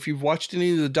was that. If you've watched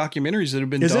any of the documentaries that have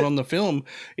been done on the film,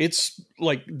 it's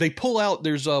like they pull out.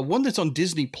 There's one that's on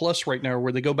Disney Plus right now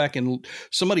where they go back and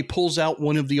somebody pulls out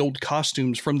one of the old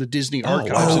costumes from the Disney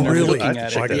archives and they're looking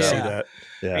at it. See that.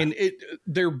 Yeah. And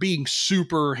they're being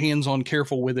super hands-on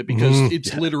careful with it because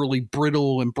it's literally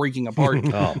brittle and breaking apart.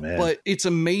 Oh, man. But it's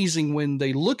amazing when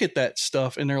they look at that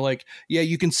stuff and they're like, yeah,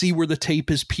 you can see where the tape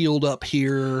is peeled up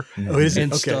here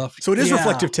and stuff. So it is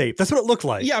reflective tape. That's what it looked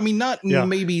like. Yeah, I mean, not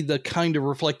maybe the kind of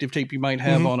reflective tape you might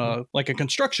have on a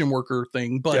construction worker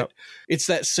thing, but it's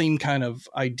that same kind of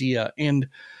idea. And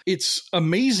it's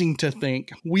amazing to think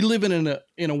we live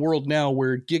in a world now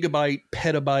where gigabyte,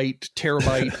 petabyte,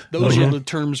 terabyte, those are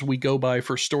the terms we go by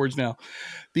for storage now.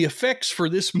 The effects for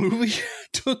this movie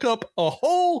took up a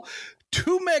whole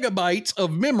 2 megabytes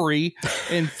of memory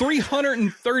and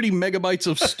 330 megabytes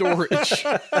of storage.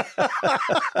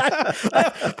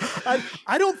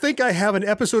 I don't think I have an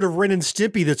episode of Ren and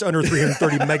Stimpy that's under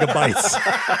 330 megabytes.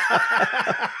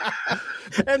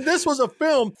 And this was a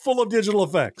film full of digital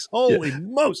effects. Holy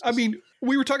Moses. I mean,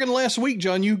 we were talking last week,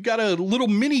 John, you got a little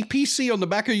mini PC on the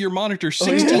back of your monitor,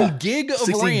 16 gig of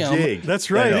 16 RAM. Gig.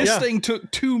 That's right. This thing took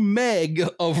 2 meg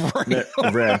of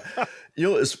RAM. I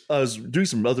was doing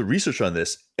some other research on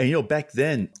this, and back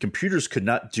then computers could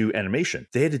not do animation.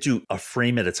 They had to do a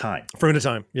frame at a time.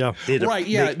 Yeah.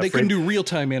 They couldn't do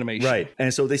real-time animation. Right.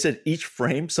 And so they said each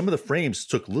frame, some of the frames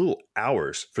took little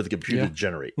hours for the computer to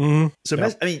generate. So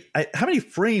I mean, how many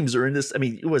frames are in this? I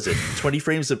mean, was it 20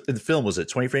 frames in the film? Was it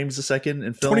 20 frames a second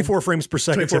in film? 24 frames per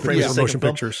second. 24 frames for motion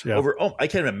pictures. Yeah. I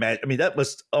can't imagine. I mean, that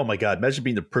must, oh my God, imagine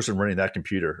being the person running that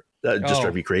computer. That just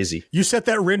drive me crazy. You set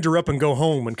that render up and go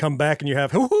home and come back and you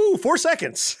have 4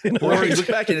 seconds. Or you look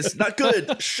back and it's not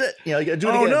good. Shit. You know, you got to do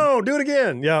it again. Oh, no, do it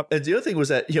again. Yeah. And the other thing was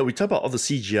that, you know, we talk about all the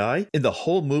CGI. In the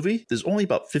whole movie, there's only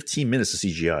about 15 minutes of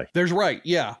CGI. There's right.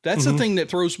 Yeah. That's the thing that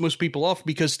throws most people off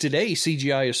because today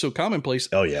CGI is so commonplace.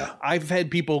 Oh, yeah. I've had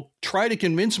people try to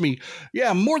convince me,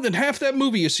 yeah, more than half that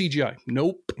movie is CGI.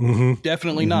 Nope.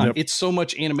 Definitely not. Yep. It's so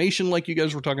much animation like you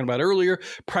guys were talking about earlier,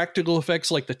 practical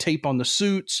effects like the tape on the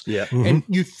suits. Yeah. And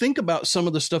you think about some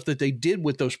of the stuff that they did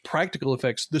with those practical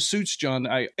effects. The suits, John,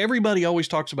 everybody always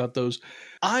talks about those.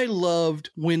 I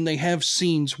loved when they have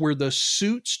scenes where the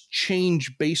suits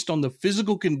change based on the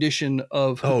physical condition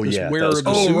of the wearer of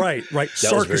the suit. Oh, right.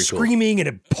 Sark is screaming and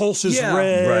it pulses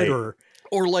red.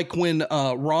 Or like when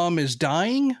Rom is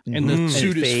dying and the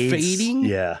suit is fading.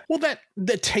 Yeah. Well,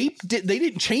 the tape, they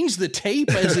didn't change the tape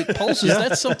as it pulses.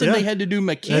 That's something they had to do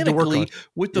mechanically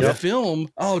with the film.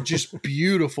 Oh, just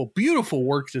beautiful, beautiful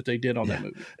work that they did on that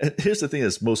movie. And here's the thing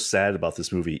that's most sad about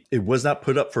this movie. It was not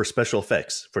put up for special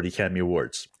effects for the Academy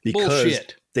Awards.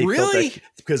 Bullshit. They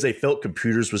felt they felt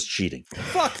computers was cheating.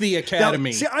 Fuck the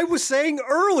Academy. Now, see, I was saying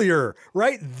earlier,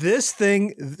 right? This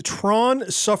thing, Tron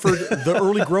suffered the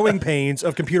early growing pains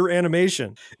of computer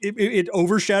animation. It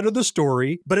overshadowed the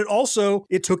story, but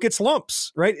it took its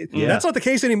lumps, right? Yeah. That's not the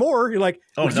case anymore. You're like,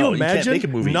 could you imagine make a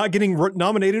movie. not getting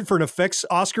nominated for an effects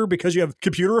Oscar because you have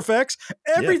computer effects?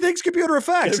 Everything's computer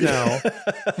effects now.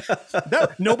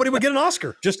 Nobody would get an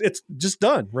Oscar. It's just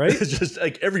done, right? It's just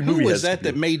like every movie. Who was that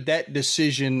made that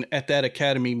decision at that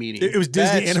Academy meeting? It was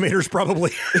Disney animators,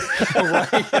 probably.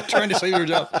 Right, trying to save their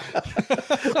job.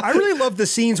 I really love the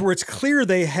scenes where it's clear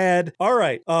they had, all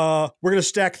right, we're going to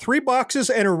stack 3 boxes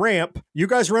and a ramp. You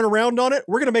guys run around on it.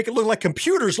 We're going to make it look like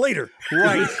computers later.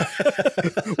 Right.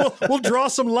 we'll draw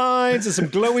some lines and some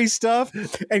glowy stuff.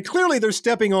 And clearly they're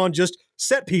stepping on just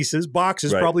set pieces,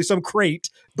 boxes, probably some crate,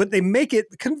 but they make it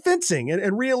convincing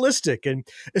and realistic. And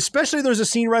especially there's a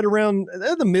scene right around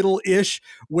the middle-ish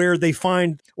where they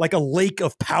find like a lake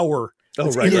of power.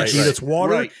 That's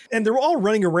water. And they're all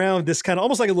running around this kind of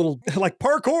almost like a little like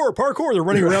parkour. They're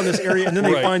running around this area and then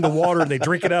they find the water and they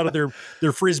drink it out of their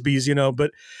Frisbees, you know.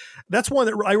 But that's one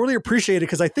that I really appreciated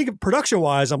because I think production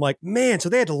wise, I'm like, man, so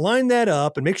they had to line that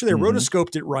up and make sure they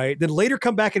rotoscoped it right. Then later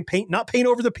come back and not paint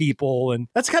over the people. And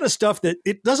that's kind of stuff that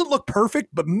it doesn't look perfect,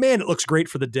 but man, it looks great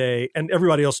for the day. And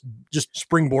everybody else just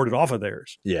springboarded off of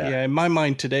theirs. Yeah. In my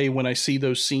mind today, when I see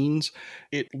those scenes,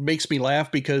 it makes me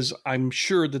laugh because I'm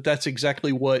sure that that's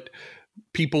exactly what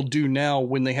people do now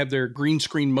when they have their green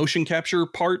screen motion capture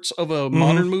parts of a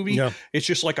modern movie. Yeah. It's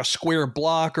just like a square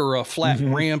block or a flat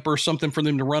ramp or something for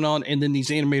them to run on. And then these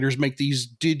animators make these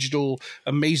digital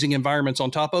amazing environments on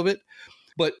top of it.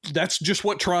 But that's just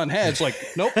what Tron had. It's like,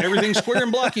 nope, everything's square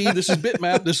and blocky. This is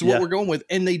bitmap. This is what we're going with.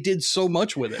 And they did so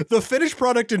much with it. The finished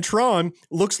product in Tron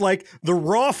looks like the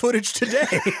raw footage today.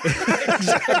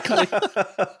 Exactly.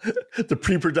 The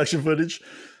pre-production footage.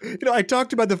 You know, I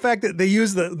talked about the fact that they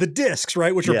use the discs,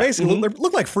 right? Which are basically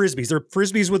look like Frisbees. They're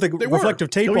Frisbees with a reflective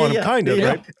tape on them, kind of,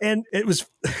 right? And it was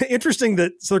interesting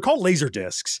so they're called laser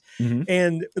discs.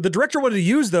 And the director wanted to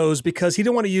use those because he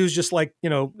didn't want to use just like, you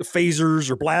know, phasers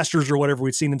or blasters or whatever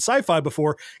we'd seen in sci-fi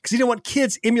before, because he didn't want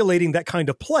kids emulating that kind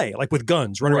of play, like with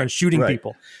guns, running around shooting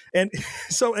people. And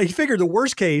so he figured the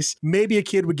worst case, maybe a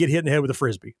kid would get hit in the head with a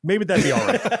Frisbee. Maybe that'd be all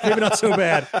right. Maybe not so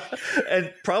bad.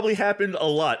 And probably happened a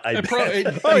lot.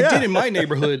 It did in my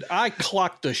neighborhood. I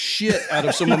clocked the shit out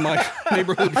of some of my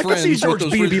neighborhood friends. I can see George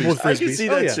beating people with Frisbees. I can see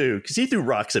that too, because he threw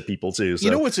rocks at people too. So.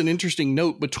 You know what's an interesting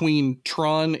note between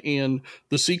Tron and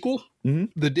the sequel?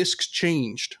 The discs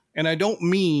changed. And I don't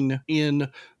mean in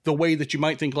the way that you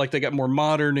might think like they got more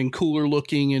modern and cooler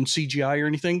looking and CGI or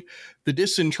anything. The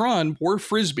discs in Tron were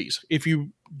Frisbees.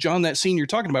 John, that scene you're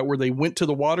talking about where they went to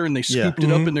the water and they scooped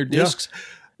it up in their discs.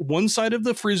 One side of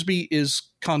the Frisbee is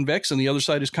convex and the other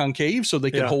side is concave so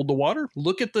they can hold the water.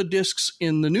 Look at the discs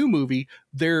in the new movie.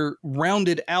 They're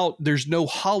rounded out. There's no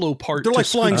hollow part. They're like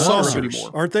flying saucers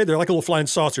anymore, aren't they? They're like a little flying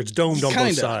saucer. It's domed on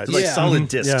both sides. They're like solid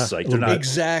discs. Like they're not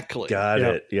exactly. Got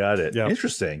it.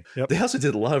 Interesting. They also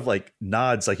did a lot of like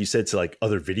nods, like you said, to like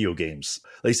other video games.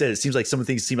 Like you said, it seems like some of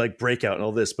the things seem like Breakout and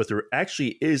all this, but there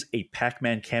actually is a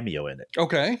Pac-Man cameo in it.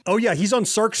 Okay. Oh yeah, he's on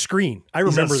Sark's screen. I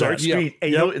remember that. Sark's screen.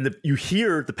 And you know, you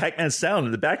hear the Pac-Man sound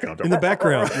in the background.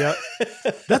 Yeah.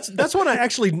 That's what I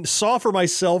actually saw for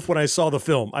myself when I saw the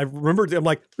film. I remember, I'm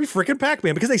like, we freaking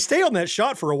Pac-Man, because they stay on that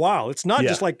shot for a while. It's not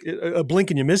just like a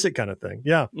blink and you miss it kind of thing.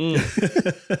 Yeah.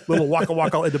 Little waka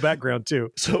waka in the background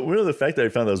too. So one of the fact that I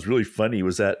found that was really funny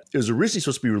was that it was originally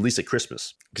supposed to be released at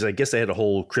Christmas, because I guess they had a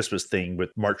whole Christmas thing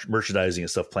with merchandising and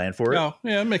stuff planned for it. Oh,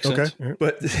 yeah, it makes sense.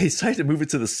 But they decided to move it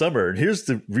to the summer. And here's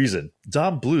the reason.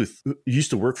 Don Bluth used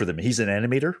to work for them. He's an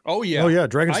animator. Oh, yeah.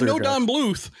 Dragon Slayer. I know Don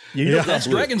Bluth. You know Don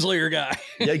Yes, Dragon Slayer guy.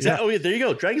 Yeah, exactly. Oh, yeah, there you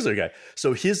go. Dragon Slayer guy.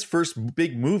 So his first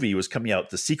big movie was coming out,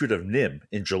 The Secret of Nim,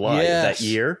 in July of that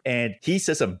year. And he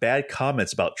said some bad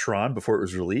comments about Tron before it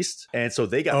was released. And so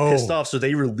they got pissed off. So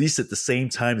they released it the same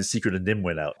time The Secret of Nim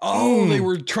went out. Oh, they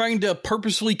were trying to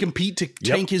purposely compete to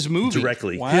tank his movie.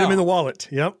 Directly. Wow. Hit him in the wallet.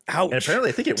 Yep. Ouch. And apparently,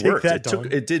 I think it worked.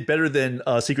 It did better than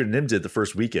Secret of Nim did the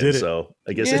first weekend. So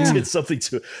I guess it did something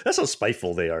to. That's how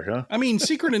spiteful they are, huh? I mean,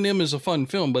 Secret of Nim is a fun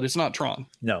film, but it's not Tron.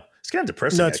 No. It's kind of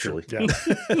depressing, actually. Yeah.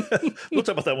 We'll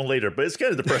talk about that one later, but it's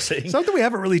kind of depressing. Something we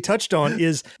haven't really touched on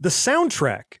is the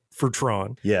soundtrack for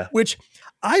Tron. Yeah. Which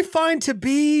I find to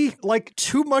be like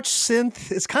too much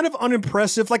synth. It's kind of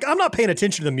unimpressive. Like I'm not paying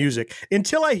attention to the music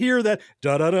until I hear that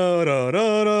da da da da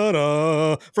da da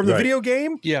da from the video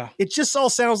game. Yeah. It just all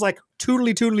sounds like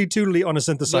tootly tootly tootly on a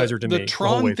synthesizer to me. The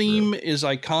Tron theme is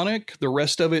iconic. The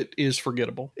rest of it is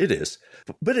forgettable. It is.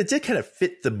 But it did kind of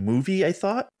fit the movie, I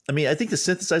thought. I mean, I think the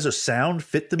synthesizer sound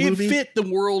fit the movie. It fit the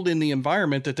world and the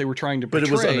environment that they were trying to portray. But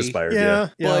it was uninspired. Yeah.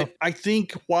 But I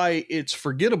think why it's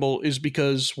forgettable is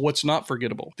because what's not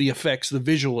forgettable? The effects, the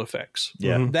visual effects.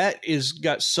 Yeah. That is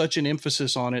got such an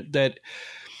emphasis on it that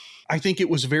I think it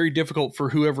was very difficult for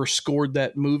whoever scored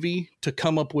that movie to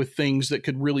come up with things that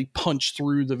could really punch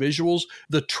through the visuals.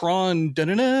 The Tron,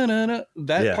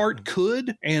 that part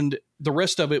could, and the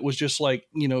rest of it was just like,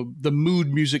 you know, the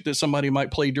mood music that somebody might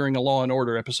play during a Law and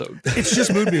Order episode. It's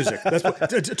just mood music. That's what,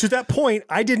 to that point,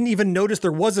 I didn't even notice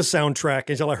there was a soundtrack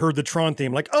until I heard the Tron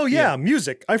theme. Like, oh yeah,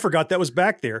 music. I forgot that was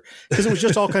back there because it was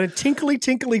just all kind of tinkly,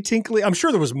 tinkly, tinkly. I'm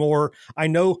sure there was more. I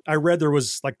know I read there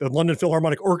was like the London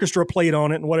Philharmonic Orchestra played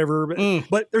on it and whatever,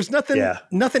 but there's nothing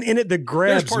in it that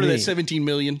grabs There's part me. of that 17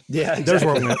 million. Yeah, exactly. There's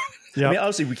where I'm at. Yep. I mean,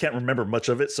 obviously, we can't remember much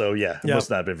of it, so it must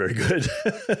not have been very good.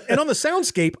 And on the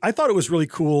soundscape, I thought it was really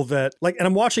cool that, like, and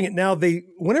I'm watching it now,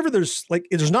 whenever there's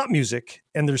not music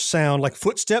and there's sound, like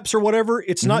footsteps or whatever,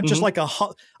 it's not just like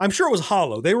I'm sure it was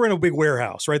hollow. They were in a big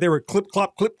warehouse, right? They were clip,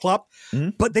 clop,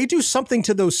 but they do something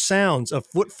to those sounds of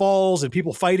footfalls and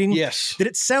people fighting. Yes. That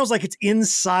it sounds like it's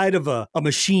inside of a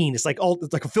machine. It's like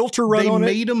a filter run on it.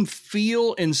 They made them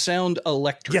feel and sound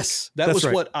electric. Yes. That was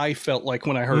what I felt like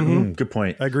when I heard them. Good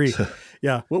point. I agree.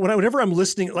 Yeah. Whenever I'm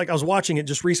listening, like I was watching it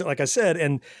just recently, like I said,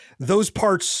 and those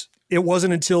parts, it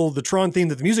wasn't until the Tron theme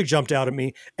that the music jumped out at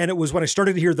me. And it was when I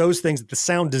started to hear those things that the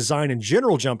sound design in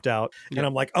general jumped out. And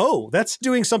I'm like, oh, that's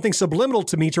doing something subliminal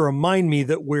to me to remind me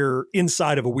that we're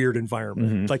inside of a weird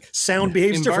environment. Like sound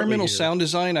behaves differently. Environmental sound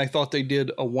design, I thought they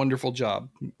did a wonderful job.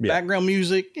 Background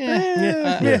music, take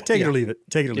it or leave it.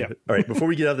 Take it or leave it. All right, before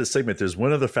we get out of this segment, there's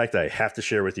one other fact that I have to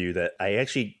share with you that I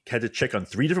actually had to check on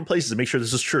 3 different places to make sure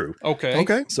this is true.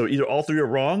 Okay. So either all 3 are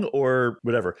wrong or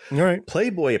whatever. All right.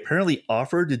 Playboy apparently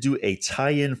offered to do a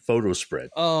tie-in photo spread.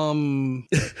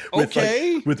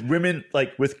 With women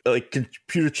with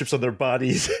computer chips on their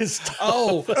bodies and stuff.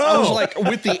 I was like,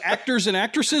 with the actors and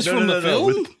actresses from the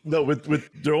film?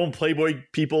 With their own Playboy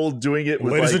people doing it.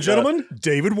 With Ladies and gentlemen,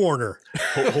 David Warner.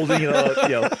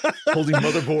 Holding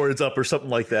motherboards up or something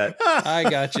like that. I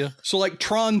gotcha. So like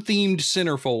Tron-themed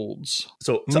centerfolds.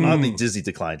 So oddly Disney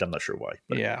declined. I'm not sure why.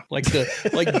 But. Yeah, like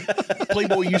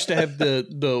Playboy used to have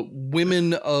the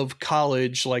women of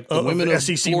college, like the women of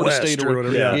SEC Florida West State or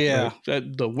whatever.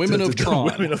 The women of Tron.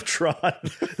 The women of Tron.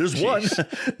 There's one.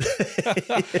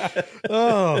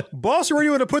 Oh, boss, where do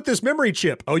you want to put this memory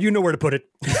chip? Oh, you know where to put it.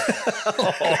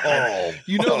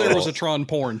 There was a Tron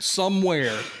porn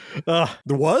somewhere. There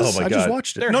was? Oh my God. I just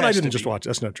watched it. I didn't just watch it.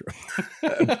 That's not true.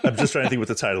 I'm just trying to think what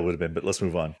the title would have been, but let's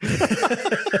move on.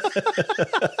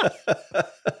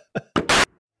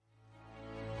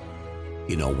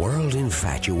 In a world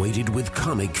infatuated with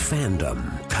comic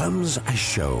fandom comes a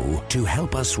show to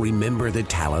help us remember the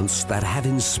talents that have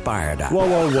inspired us.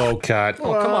 Whoa, Cut.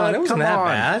 Oh, come on. It wasn't that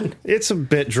bad. It's a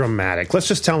bit dramatic. Let's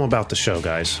just tell them about the show,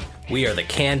 guys. We are the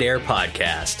Canned Air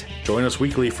Podcast. Join us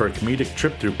weekly for a comedic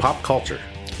trip through pop culture.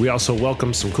 We also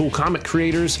welcome some cool comic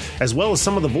creators, as well as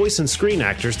some of the voice and screen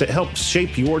actors that helped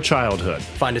shape your childhood.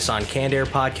 Find us on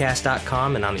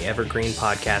CannedAirPodcast.com and on the Evergreen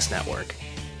Podcast Network.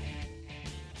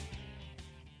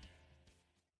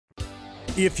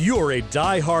 If you're a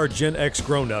die-hard Gen X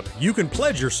grown-up, you can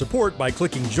pledge your support by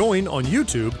clicking join on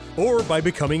YouTube or by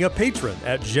becoming a patron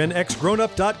at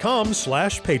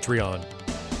genxgrownup.com/Patreon.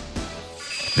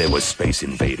 There was Space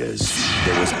Invaders,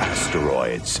 there was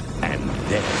asteroids, and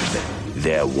then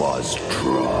there was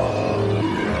Tron.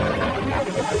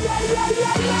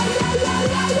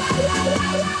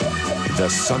 The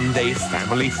Sunday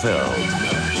family film.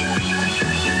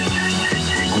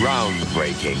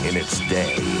 Groundbreaking in its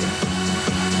day.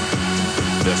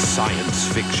 The science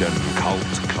fiction cult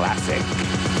classic.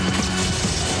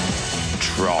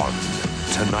 Tron,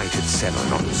 Tonight at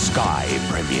 7 on Sky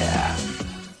Premiere.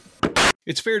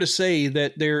 It's fair to say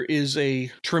that there is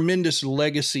a tremendous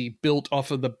legacy built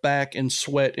off of the back and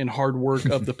sweat and hard work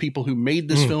of the people who made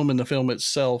this film and the film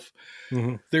itself.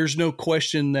 Mm-hmm. There's no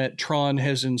question that Tron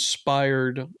has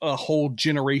inspired a whole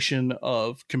generation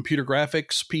of computer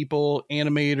graphics people,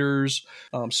 animators,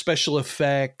 special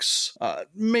effects,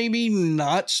 maybe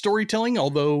not storytelling,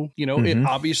 although, it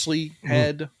obviously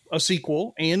had a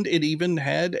sequel, and it even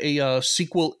had a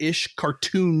sequel-ish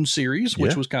cartoon series,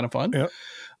 which was kind of fun. Yeah.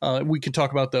 We could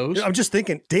talk about those. I'm just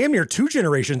thinking, damn near 2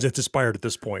 generations it's inspired at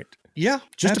this point. Yeah,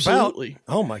 just absolutely. About.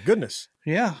 Oh my goodness.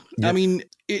 Yeah. I mean,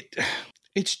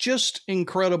 it's just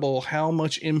incredible how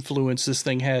much influence this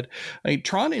thing had. I mean,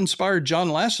 Tron inspired John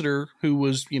Lasseter, who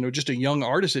was, just a young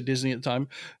artist at Disney at the time.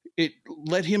 It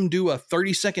let him do a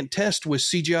 30-second test with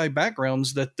CGI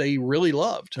backgrounds that they really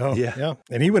loved. Oh, yeah.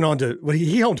 And he went on to,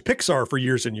 he owned Pixar for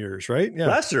years and years, right? Yeah.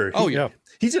 Lasseter.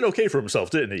 He did okay for himself,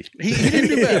 didn't he? He didn't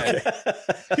do bad.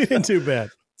 He didn't do bad.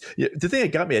 Yeah, the thing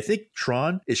that got me, I think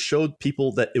Tron, it showed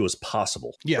people that it was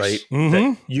possible, yes. right?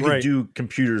 That you could do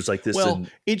computers like this. Well,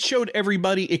 it showed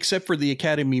everybody except for the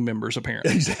Academy members,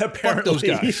 apparently. Apparently. Fuck those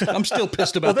guys. I'm still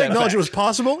pissed about that. They acknowledged it was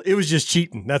possible. It was just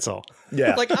cheating. That's all.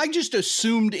 Yeah. Like, I just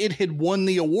assumed it had won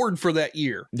the award for that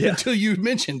year until you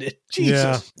mentioned it. Jesus.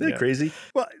 Yeah. Isn't that crazy?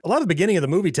 Well, a lot of the beginning of the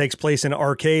movie takes place in an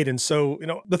arcade. And so,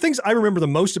 the things I remember the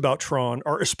most about Tron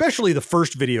are especially the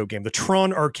first video game, the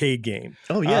Tron arcade game.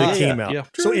 Oh, yeah. That came out. Yeah.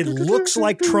 So it looks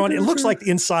like Tron. It looks like the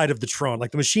inside of the Tron.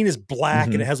 Like the machine is black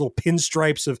and it has little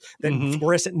pinstripes of that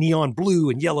fluorescent neon blue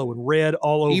and yellow and red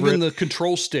all over Even it. the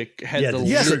control stick had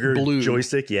the trigger blue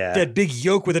joystick. Yeah. That big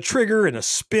yoke with a trigger and a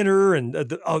spinner. And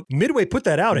Midway put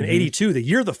that out in 82, the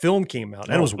year the film came out.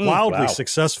 And it was wildly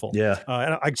successful. Yeah.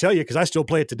 And I can tell you, because I still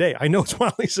play it today, I know it's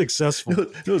wildly successful.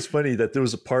 It was funny that there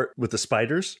was a part with the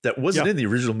spiders that wasn't in the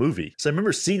original movie. So I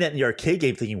remember seeing that in the arcade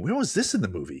game thinking, where was this in the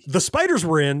movie? The spiders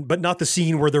were in, but not the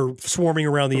scene where they're swarming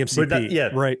around the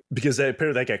MCP. Right. Because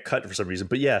apparently that got cut for some reason.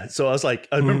 But yeah, so I was like,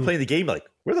 I remember playing the game like,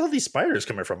 where the hell are these spiders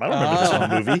coming from? I don't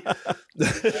remember this in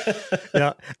the movie.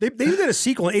 Yeah. They did a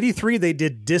sequel in 83. They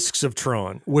did Discs of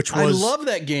Tron, which was... I love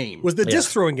that game. Was the disc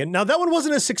throwing game. Now, that one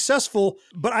wasn't as successful,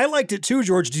 but I liked it too,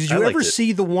 George. Did you ever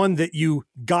see the one that you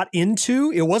got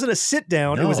into? It wasn't a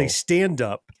sit-down. No. It was a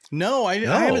stand-up. No, I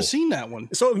haven't seen that one.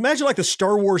 So imagine like the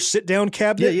Star Wars sit-down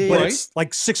cabinet, but it's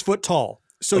like 6 foot tall.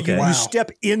 So you step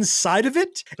inside of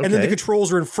it, and then the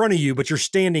controls are in front of you, but you're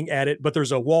standing at it. But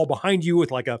there's a wall behind you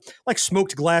with like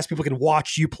smoked glass. People can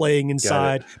watch you playing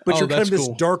inside. But you're kind of this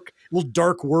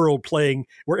dark world playing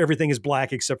where everything is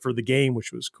black except for the game,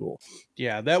 which was cool.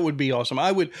 Yeah, that would be awesome.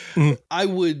 I would,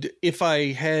 if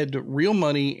I had real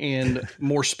money and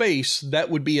more space, that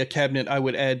would be a cabinet I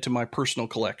would add to my personal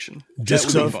collection.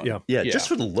 Just that would be fun. Yeah, just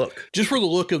for the look. Just for the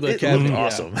look of the cabinet.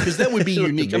 Awesome. Because that would be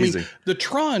unique. I mean, the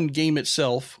Tron game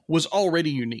itself was already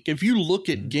unique. If you look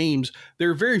at games, there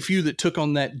are very few that took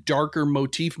on that darker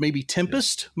motif. Maybe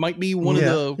Tempest might be one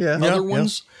of the other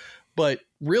ones. But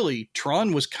really,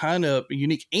 Tron was kind of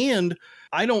unique. And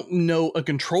I don't know a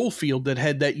control field that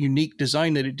had that unique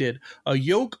design that it did. A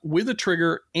yoke with a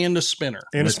trigger and a spinner.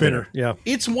 And a spinner, yeah.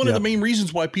 It's one of the main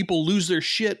reasons why people lose their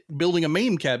shit building a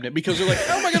MAME cabinet, because they're like,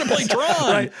 how am I going to play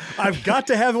Tron? Right. I've got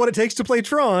to have what it takes to play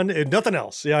Tron and nothing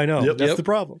else. Yeah, I know. That's the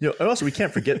problem. And also, we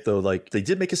can't forget, though, like they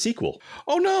did make a sequel.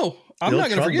 Oh, no. I'm not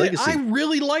going to forget Legacy. I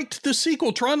really liked the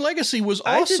sequel. Tron Legacy was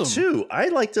awesome. I did too. I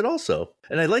liked it also.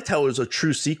 And I liked how it was a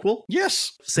true sequel.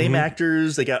 Yes. Same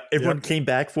actors. They got everyone came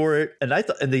back for it. And I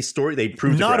thought, and they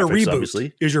improved not the graphics, a reboot,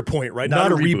 obviously. Is your point, right?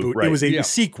 Not a reboot. Right. It was a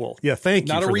sequel. Yeah, thank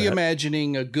you. Not a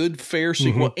reimagining, a good, fair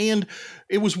sequel. And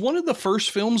it was one of the first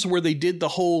films where they did the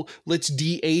whole let's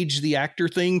de-age the actor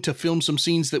thing to film some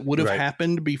scenes that would have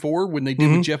happened before, when they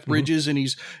did with Jeff Bridges and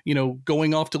he's,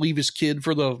 going off to leave his kid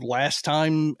for the last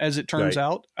time, as it turns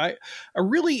out. I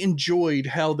really enjoyed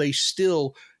how they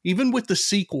still, even with the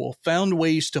sequel, found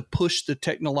ways to push the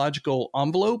technological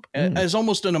envelope as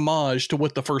almost an homage to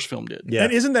what the first film did. Yeah.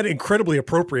 And isn't that incredibly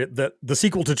appropriate that the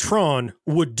sequel to Tron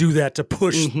would do that to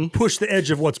push the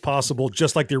edge of what's possible,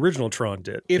 just like the original Tron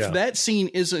did? If that scene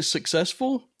isn't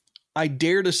successful, I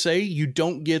dare to say you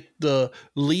don't get the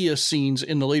Leia scenes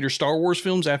in the later Star Wars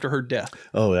films after her death.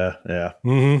 Oh, yeah.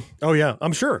 Oh, yeah.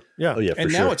 I'm sure. Yeah. Oh, yeah.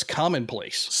 And now it's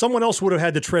commonplace. Someone else would have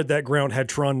had to tread that ground had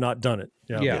Tron not done it.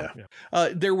 Yeah.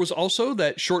 There was also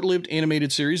that short-lived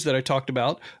animated series that I talked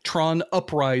about, Tron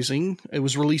Uprising. It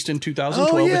was released in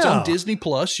 2012. Oh, yeah. It's on Disney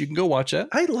Plus. You can go watch that.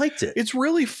 I liked it. It's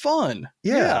really fun.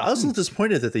 Yeah, I was a little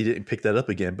disappointed that they didn't pick that up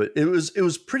again, but it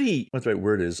was pretty, what's the right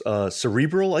word is,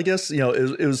 cerebral, I guess.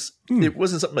 It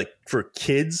wasn't something like for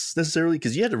kids necessarily,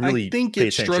 because you had to really I think pay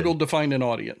it attention. struggled to find an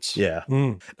audience. Yeah.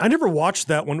 I never watched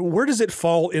that one. Where does it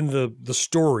fall in the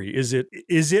story? Is it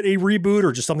a reboot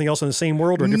or just something else in the same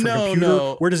world or a different computer?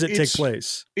 No. Where does it take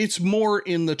place? It's more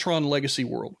in the Tron Legacy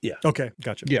world. Yeah. Okay,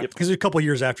 gotcha. Yeah. Because a couple of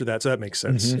years after that, so that makes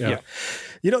sense. Yeah.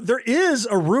 There is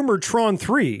a rumored Tron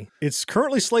 3. It's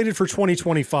currently slated for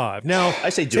 2025. Now, I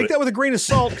say take that with a grain of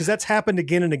salt because that's happened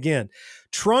again and again.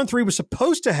 Tron 3 was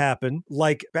supposed to happen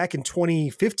like back in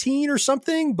 2015 or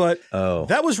something, but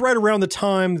that was right around the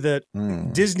time that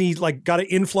Disney got an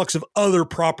influx of other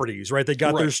properties, right? They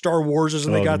got their Star Warses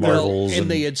and they got their Marvels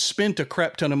and they had spent a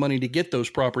crap ton of money to get those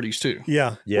properties too.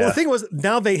 Yeah. Well, the thing was,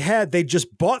 now they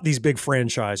just bought these big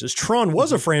franchises. Tron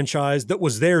was a franchise that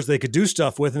was theirs they could do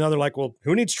stuff with, and now they're like, well,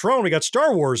 who needs Tron? We got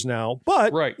Star Wars now.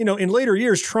 But in later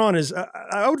years, Tron is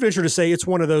I would venture to say it's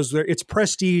one of those where its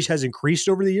prestige has increased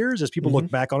over the years as people look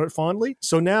back on it fondly.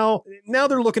 So now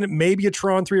they're looking at maybe a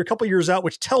Tron 3 a couple years out,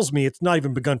 which tells me it's not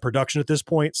even begun production at this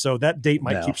point. So that date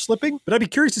might keep slipping, but I'd be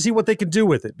curious to see what they can do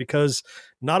with it because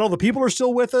not all the people are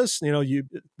still with us. You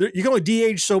can only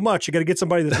de-age so much. You got to get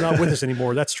somebody that's not with us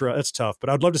anymore. That's tough, but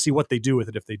I'd love to see what they do with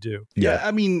it if they do. Yeah.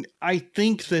 I mean, I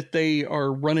think that they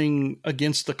are running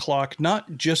against the clock,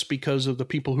 not just because of the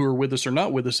people who are with us or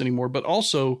not with us anymore, but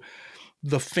also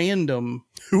the fandom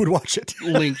who would watch it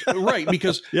link. Right.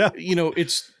 Because,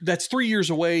 that's 3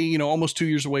 years away, almost 2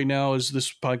 years away now as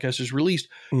this podcast is released,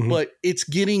 but it's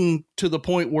getting to the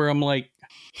point where I'm like,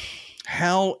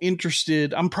 how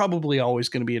interested, I'm probably always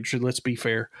going to be interested. Let's be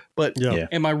fair, but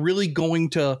am I really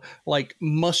going to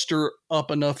muster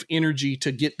up enough energy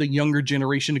to get the younger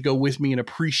generation to go with me and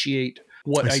appreciate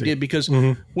what I did? Because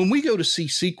when we go to see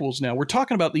sequels now, we're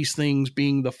talking about these things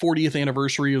being the 40th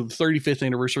anniversary or the 35th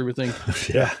anniversary of a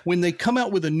thing. When they come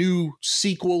out with a new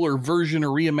sequel or version or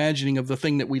reimagining of the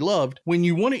thing that we loved, when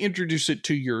you want to introduce it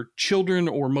to your children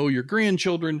or your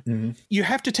grandchildren, you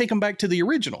have to take them back to the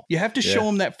original. You have to show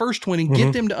them that first one and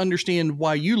get them to understand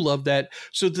why you love that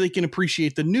so that they can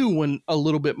appreciate the new one a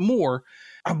little bit more.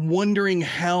 I'm wondering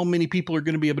how many people are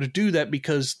going to be able to do that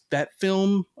because that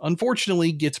film,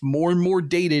 unfortunately, gets more and more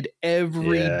dated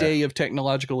every day of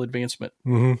technological advancement.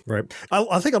 Right.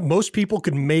 I think most people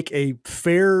could make a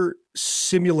fair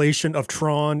simulation of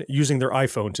Tron using their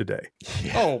iPhone today.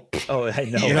 Oh, I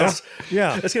know.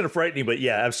 That's kind of frightening, but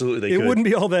yeah, absolutely. They it could. wouldn't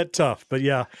be all that tough, but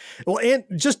yeah. Well, and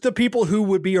just the people who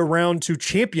would be around to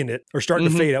champion it are starting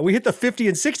to fade out. We hit the 50th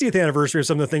and 60th anniversary of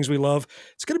some of the things we love.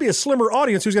 It's going to be a slimmer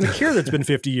audience who's going to care that it's been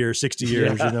 50 years, 60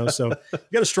 years, so you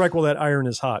got to strike while that iron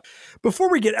is hot. Before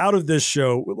we get out of this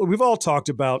show, we've all talked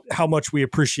about how much we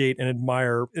appreciate and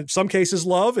admire, in some cases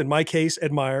love, in my case,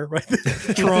 admire, right?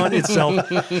 Tron itself.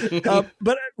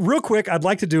 But real quick, I'd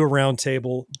like to do a round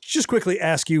table. Just quickly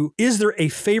ask you, is there a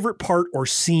favorite part or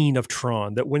scene of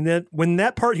Tron that when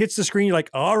that part hits the screen, you're like,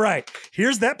 all right,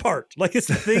 here's that part. Like it's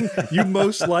the thing you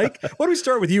most like? Why don't we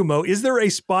start with you, Mo? Is there a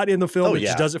spot in the film that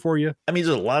just does it for you? I mean,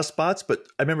 there's a lot of spots, but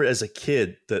I remember as a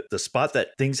kid, the spot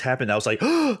that things happened, I was like,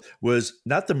 was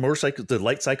not the motorcycle, the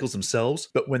light cycles themselves,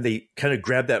 but when they kind of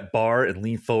grab that bar and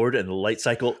lean forward and the light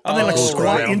cycle. And they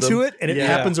squat into it and it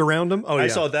happens around them. I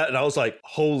saw that and I was like,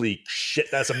 holy shit,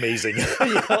 that's amazing.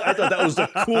 I thought that was the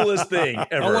coolest thing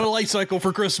ever. I want a light cycle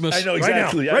for Christmas. I know,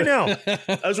 exactly. Right now. I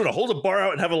just want to hold a bar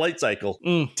out and have a light cycle.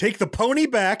 Take the pony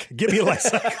back. Give me a light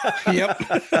cycle.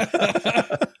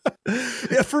 Yep.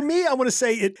 Yeah, for me, I want to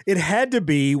say it had to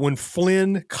be when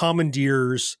Flynn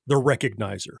commandeers the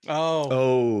Recognizer.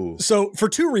 Oh. So for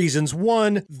two reasons.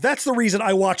 One, that's the reason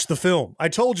I watched the film. I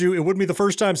told you it wouldn't be the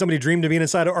first time somebody dreamed of being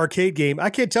inside an arcade game. I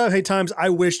can't tell you how many times I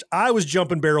wished I was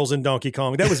jumping barrels in Donkey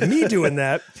Kong. That was me doing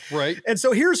that. Right. And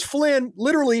so here's Flynn.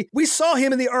 Literally, we saw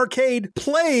him in the arcade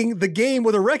playing the game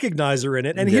with a Recognizer in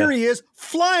it. And here he is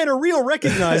flying a real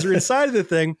Recognizer inside of the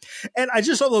thing. And I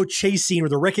just saw the little chase scene where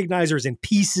the Recognizer is in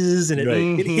pieces and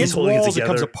it hits walls, it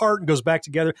comes apart and goes back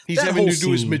together. He's having to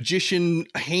do his magician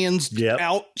hands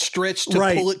outstretched to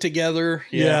pull it together.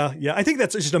 Yeah. I think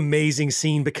that's just an amazing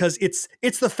scene because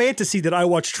it's the fantasy that I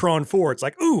watched Tron for. It's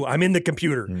like, ooh, I'm in the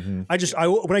computer. When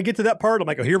I get to that part, I'm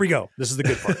like, oh, here we go. This is the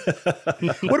good part.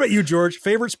 What about you, George?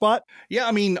 Favorite spot? Yeah,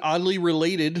 I mean, oddly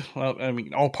related. Well, I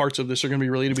mean, all parts of this are going to be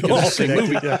related because it's the same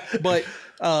movie. But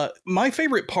My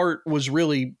favorite part was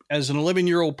really, as an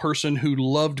 11-year-old person who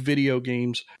loved video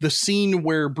games, the scene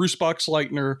where Bruce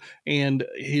Boxleitner and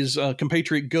his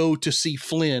compatriot go to see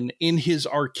Flynn in his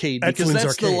arcade, because Flynn's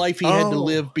that's arcade. the life he had to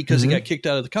live because he got kicked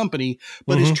out of the company,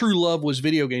 but his true love was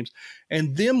video games.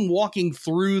 And them walking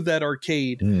through that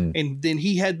arcade, and then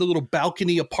he had the little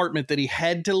balcony apartment that he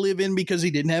had to live in because he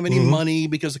didn't have any money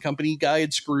because the company guy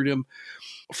had screwed him.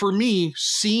 For me,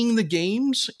 seeing the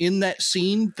games in that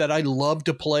scene that I love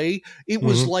to play, it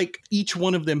was like each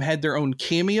one of them had their own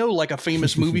cameo, like a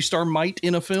famous movie star might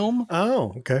in a film.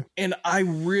 Oh, okay. And I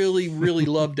really, really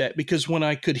loved that, because when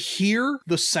I could hear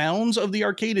the sounds of the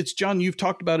arcade, it's, John, you've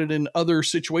talked about it in other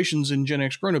situations in Gen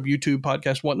X Grown Up, YouTube,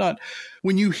 podcast, whatnot.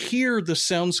 When you hear the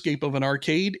soundscape of an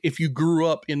arcade, if you grew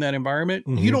up in that environment,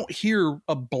 you don't hear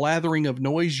a blathering of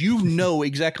noise. You know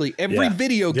exactly every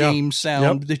video game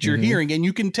sound that you're hearing, and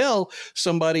you can tell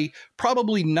somebody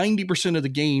probably 90% of the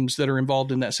games that are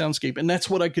involved in that soundscape. And that's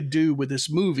what I could do with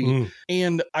this movie.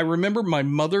 And I remember my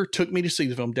mother took me to see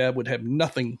the film. Dad would have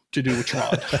nothing to do with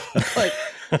Tron. But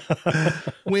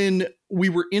when we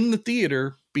were in the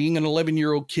theater, being an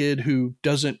 11-year-old kid who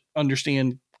doesn't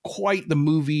understand quite the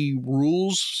movie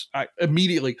rules, I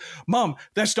immediately, Mom,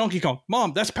 that's Donkey Kong.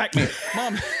 Mom, that's Pac-Man.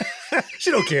 Mom. She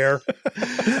don't care.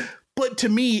 But to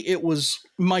me, it was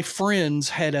my friends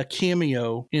had a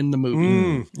cameo in the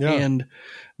movie. And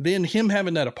then him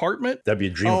having that apartment. That'd be a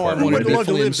dream I apartment. wanted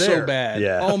to live so bad.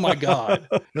 Yeah. Oh my God.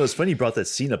 No, it's funny you brought that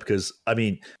scene up, because I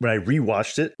mean, when I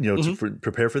rewatched it, to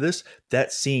prepare for this,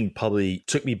 that scene probably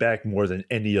took me back more than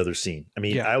any other scene. I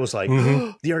mean, I was like,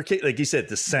 the arcade, like you said,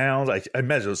 the sound, I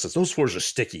imagine those floors are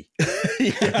sticky.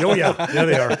 Oh yeah,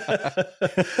 they are.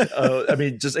 I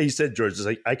mean, just as you said, George, just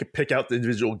like I could pick out the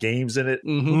individual games in it.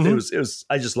 It was.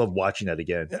 I just love watching that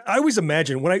again. I always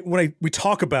imagine when we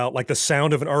talk about like the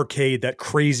sound of an arcade, that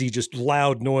crazy, just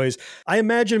loud noise. I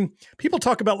imagine people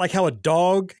talk about like how a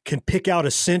dog can pick out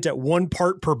a scent at 1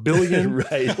 part per billion.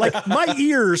 Right. Like my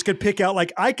ears could pick out,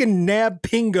 like I can nab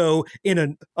Pingo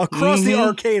across the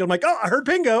arcade. I'm like, oh, I heard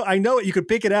Pingo. I know it. You could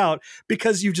pick it out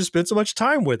because you've just spent so much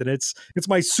time with it. It's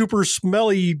my super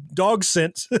smelly dog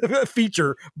scent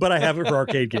feature, but I have it for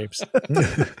arcade games.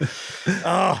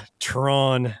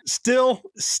 Tron.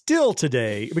 Still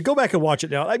today, but go back and watch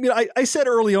it now. I mean, I said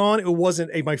early on it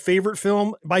wasn't my favorite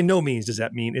film. By no means does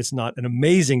that mean it's not an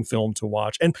amazing film to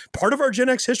watch, and part of our Gen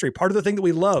X history, part of the thing that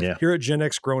we love here at Gen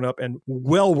X Grown Up, and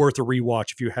well worth a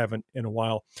rewatch if you haven't in a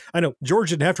while. I know George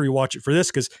didn't have to rewatch it for this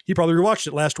because he probably rewatched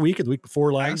it last week and the week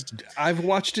before last. I've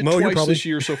watched it twice this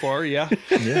year so far. Yeah.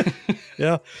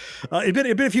 Yeah. It'd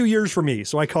been a few years for me,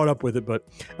 so I caught up with it, but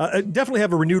I definitely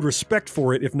have a renewed respect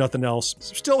for it, if nothing else.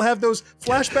 Still have those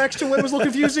flashbacks to when it was a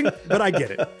little confusing, but I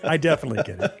get it. I definitely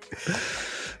get it.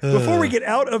 Before we get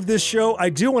out of this show, I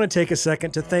do want to take a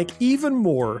second to thank even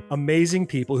more amazing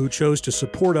people who chose to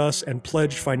support us and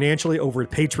pledge financially over at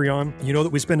Patreon. You know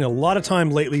that we spend a lot of time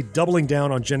lately doubling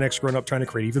down on Gen X Grown Up, trying to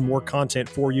create even more content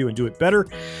for you and do it better.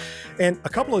 And a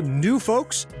couple of new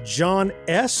folks. John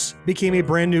S. became a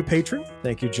brand new patron.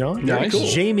 Thank you, John. Nice. Cool.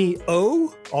 Jamie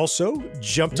O. also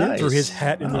jumped in, threw his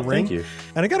hat in the ring. Thank you.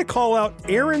 And I got to call out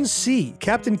Aaron C.,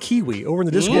 Captain Kiwi, over in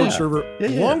the Discord server.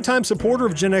 Longtime supporter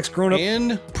of Gen X Grown Up.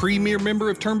 And premier member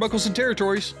of Turnbuckles and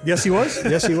Territories. Yes, he was.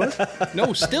 Yes, he was.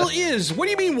 No, still is. What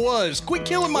do you mean was? Quit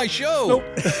killing my show. Nope.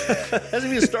 Hasn't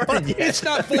even started yet. It's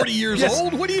not 40 years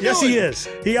old. What are you doing? Yes, he is.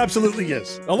 He absolutely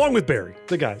is. Along with Barry,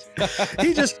 the guys.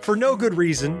 He just, for no good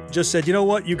reason, just said, you know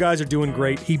what? You guys are doing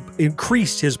great. He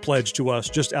increased his pledge to us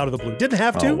just out of the blue. Didn't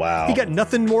have to. Oh, wow. He got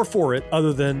nothing more for it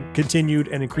other than continued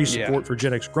and increased support for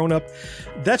Gen X Grown Up.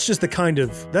 That's just the kind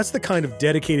of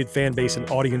dedicated fan base and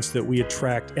audience that we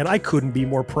attract. And I couldn't be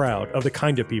more proud of the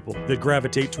kind of people that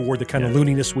gravitate toward the kind of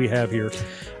looniness we have here.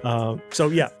 So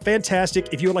yeah,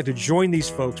 fantastic. If you would like to join these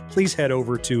folks, please head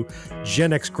over to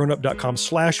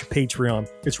genxgrownup.com/Patreon.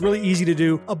 It's really easy to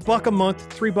do. $1 a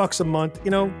month, $3 a month,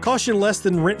 cost you less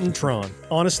than renting Tron,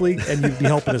 honestly, and you'd be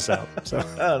helping us out. So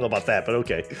I don't know about that, but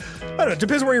okay. I don't know. It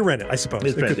depends where you rent it, I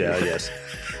suppose. Yes.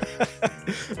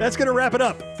 That's going to wrap it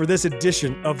up for this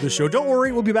edition of the show. Don't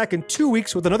worry, we'll be back in 2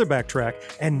 weeks with another backtrack,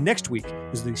 and next week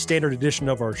is the standard edition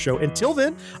of our show. Until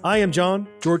then, I am John.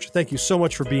 George, thank you so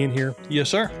much for being here. Yes,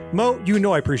 sir. Mo,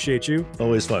 I appreciate you.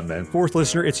 Always fun, man. Fourth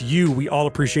listener, it's you we all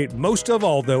appreciate most of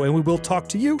all, though, and we will talk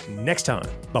to you next time.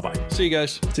 Bye-bye. See you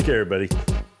guys. Take care, everybody.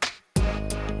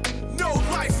 No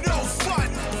life, no fun.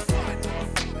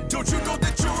 Don't you know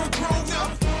that you're a grown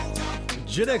up?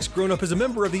 Gen X Grown Up is a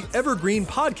member of the Evergreen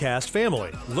Podcast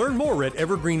family. Learn more at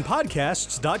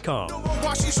evergreenpodcasts.com. No more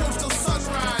watching shows till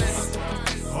sunrise.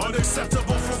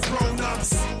 Unacceptable for grown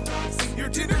ups. Your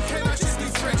dinner cannot just be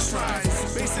French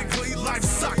fries. Basically, life's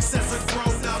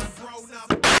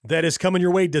that is coming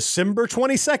your way December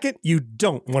 22nd. You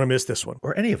don't want to miss this one.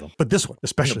 Or any of them. But this one,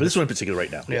 especially. No, but this one in particular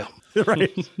right now. Yeah. Right.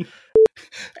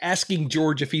 Asking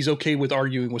George if he's okay with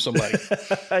arguing with somebody.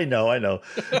 I know.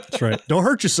 That's right. Don't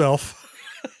hurt yourself.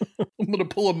 I'm going to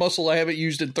pull a muscle I haven't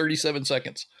used in 37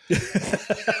 seconds.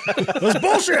 That's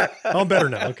bullshit. I'm better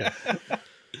now. Okay.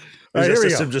 All right, here we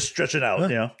go. Just stretching out,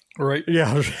 you know? Right.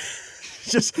 Yeah.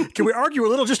 Just, can we argue a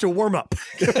little just to warm up?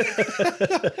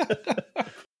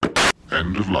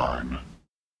 End of line.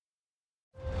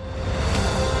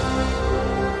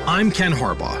 I'm Ken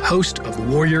Harbaugh, host of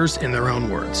Warriors in Their Own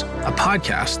Words, a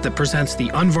podcast that presents the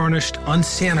unvarnished,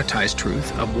 unsanitized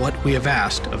truth of what we have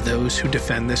asked of those who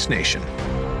defend this nation.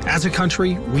 As a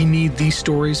country, we need these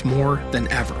stories more than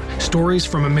ever. Stories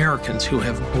from Americans who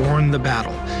have borne the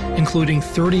battle, including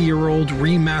 30-year-old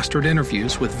remastered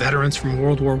interviews with veterans from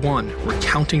World War I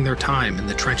recounting their time in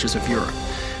the trenches of Europe,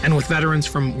 and with veterans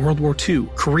from World War II,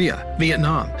 Korea,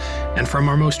 Vietnam, and from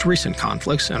our most recent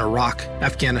conflicts in Iraq,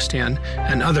 Afghanistan,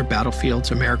 and other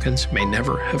battlefields Americans may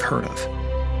never have heard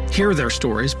of. Hear their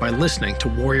stories by listening to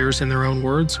Warriors in Their Own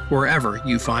Words wherever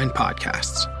you find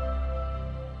podcasts.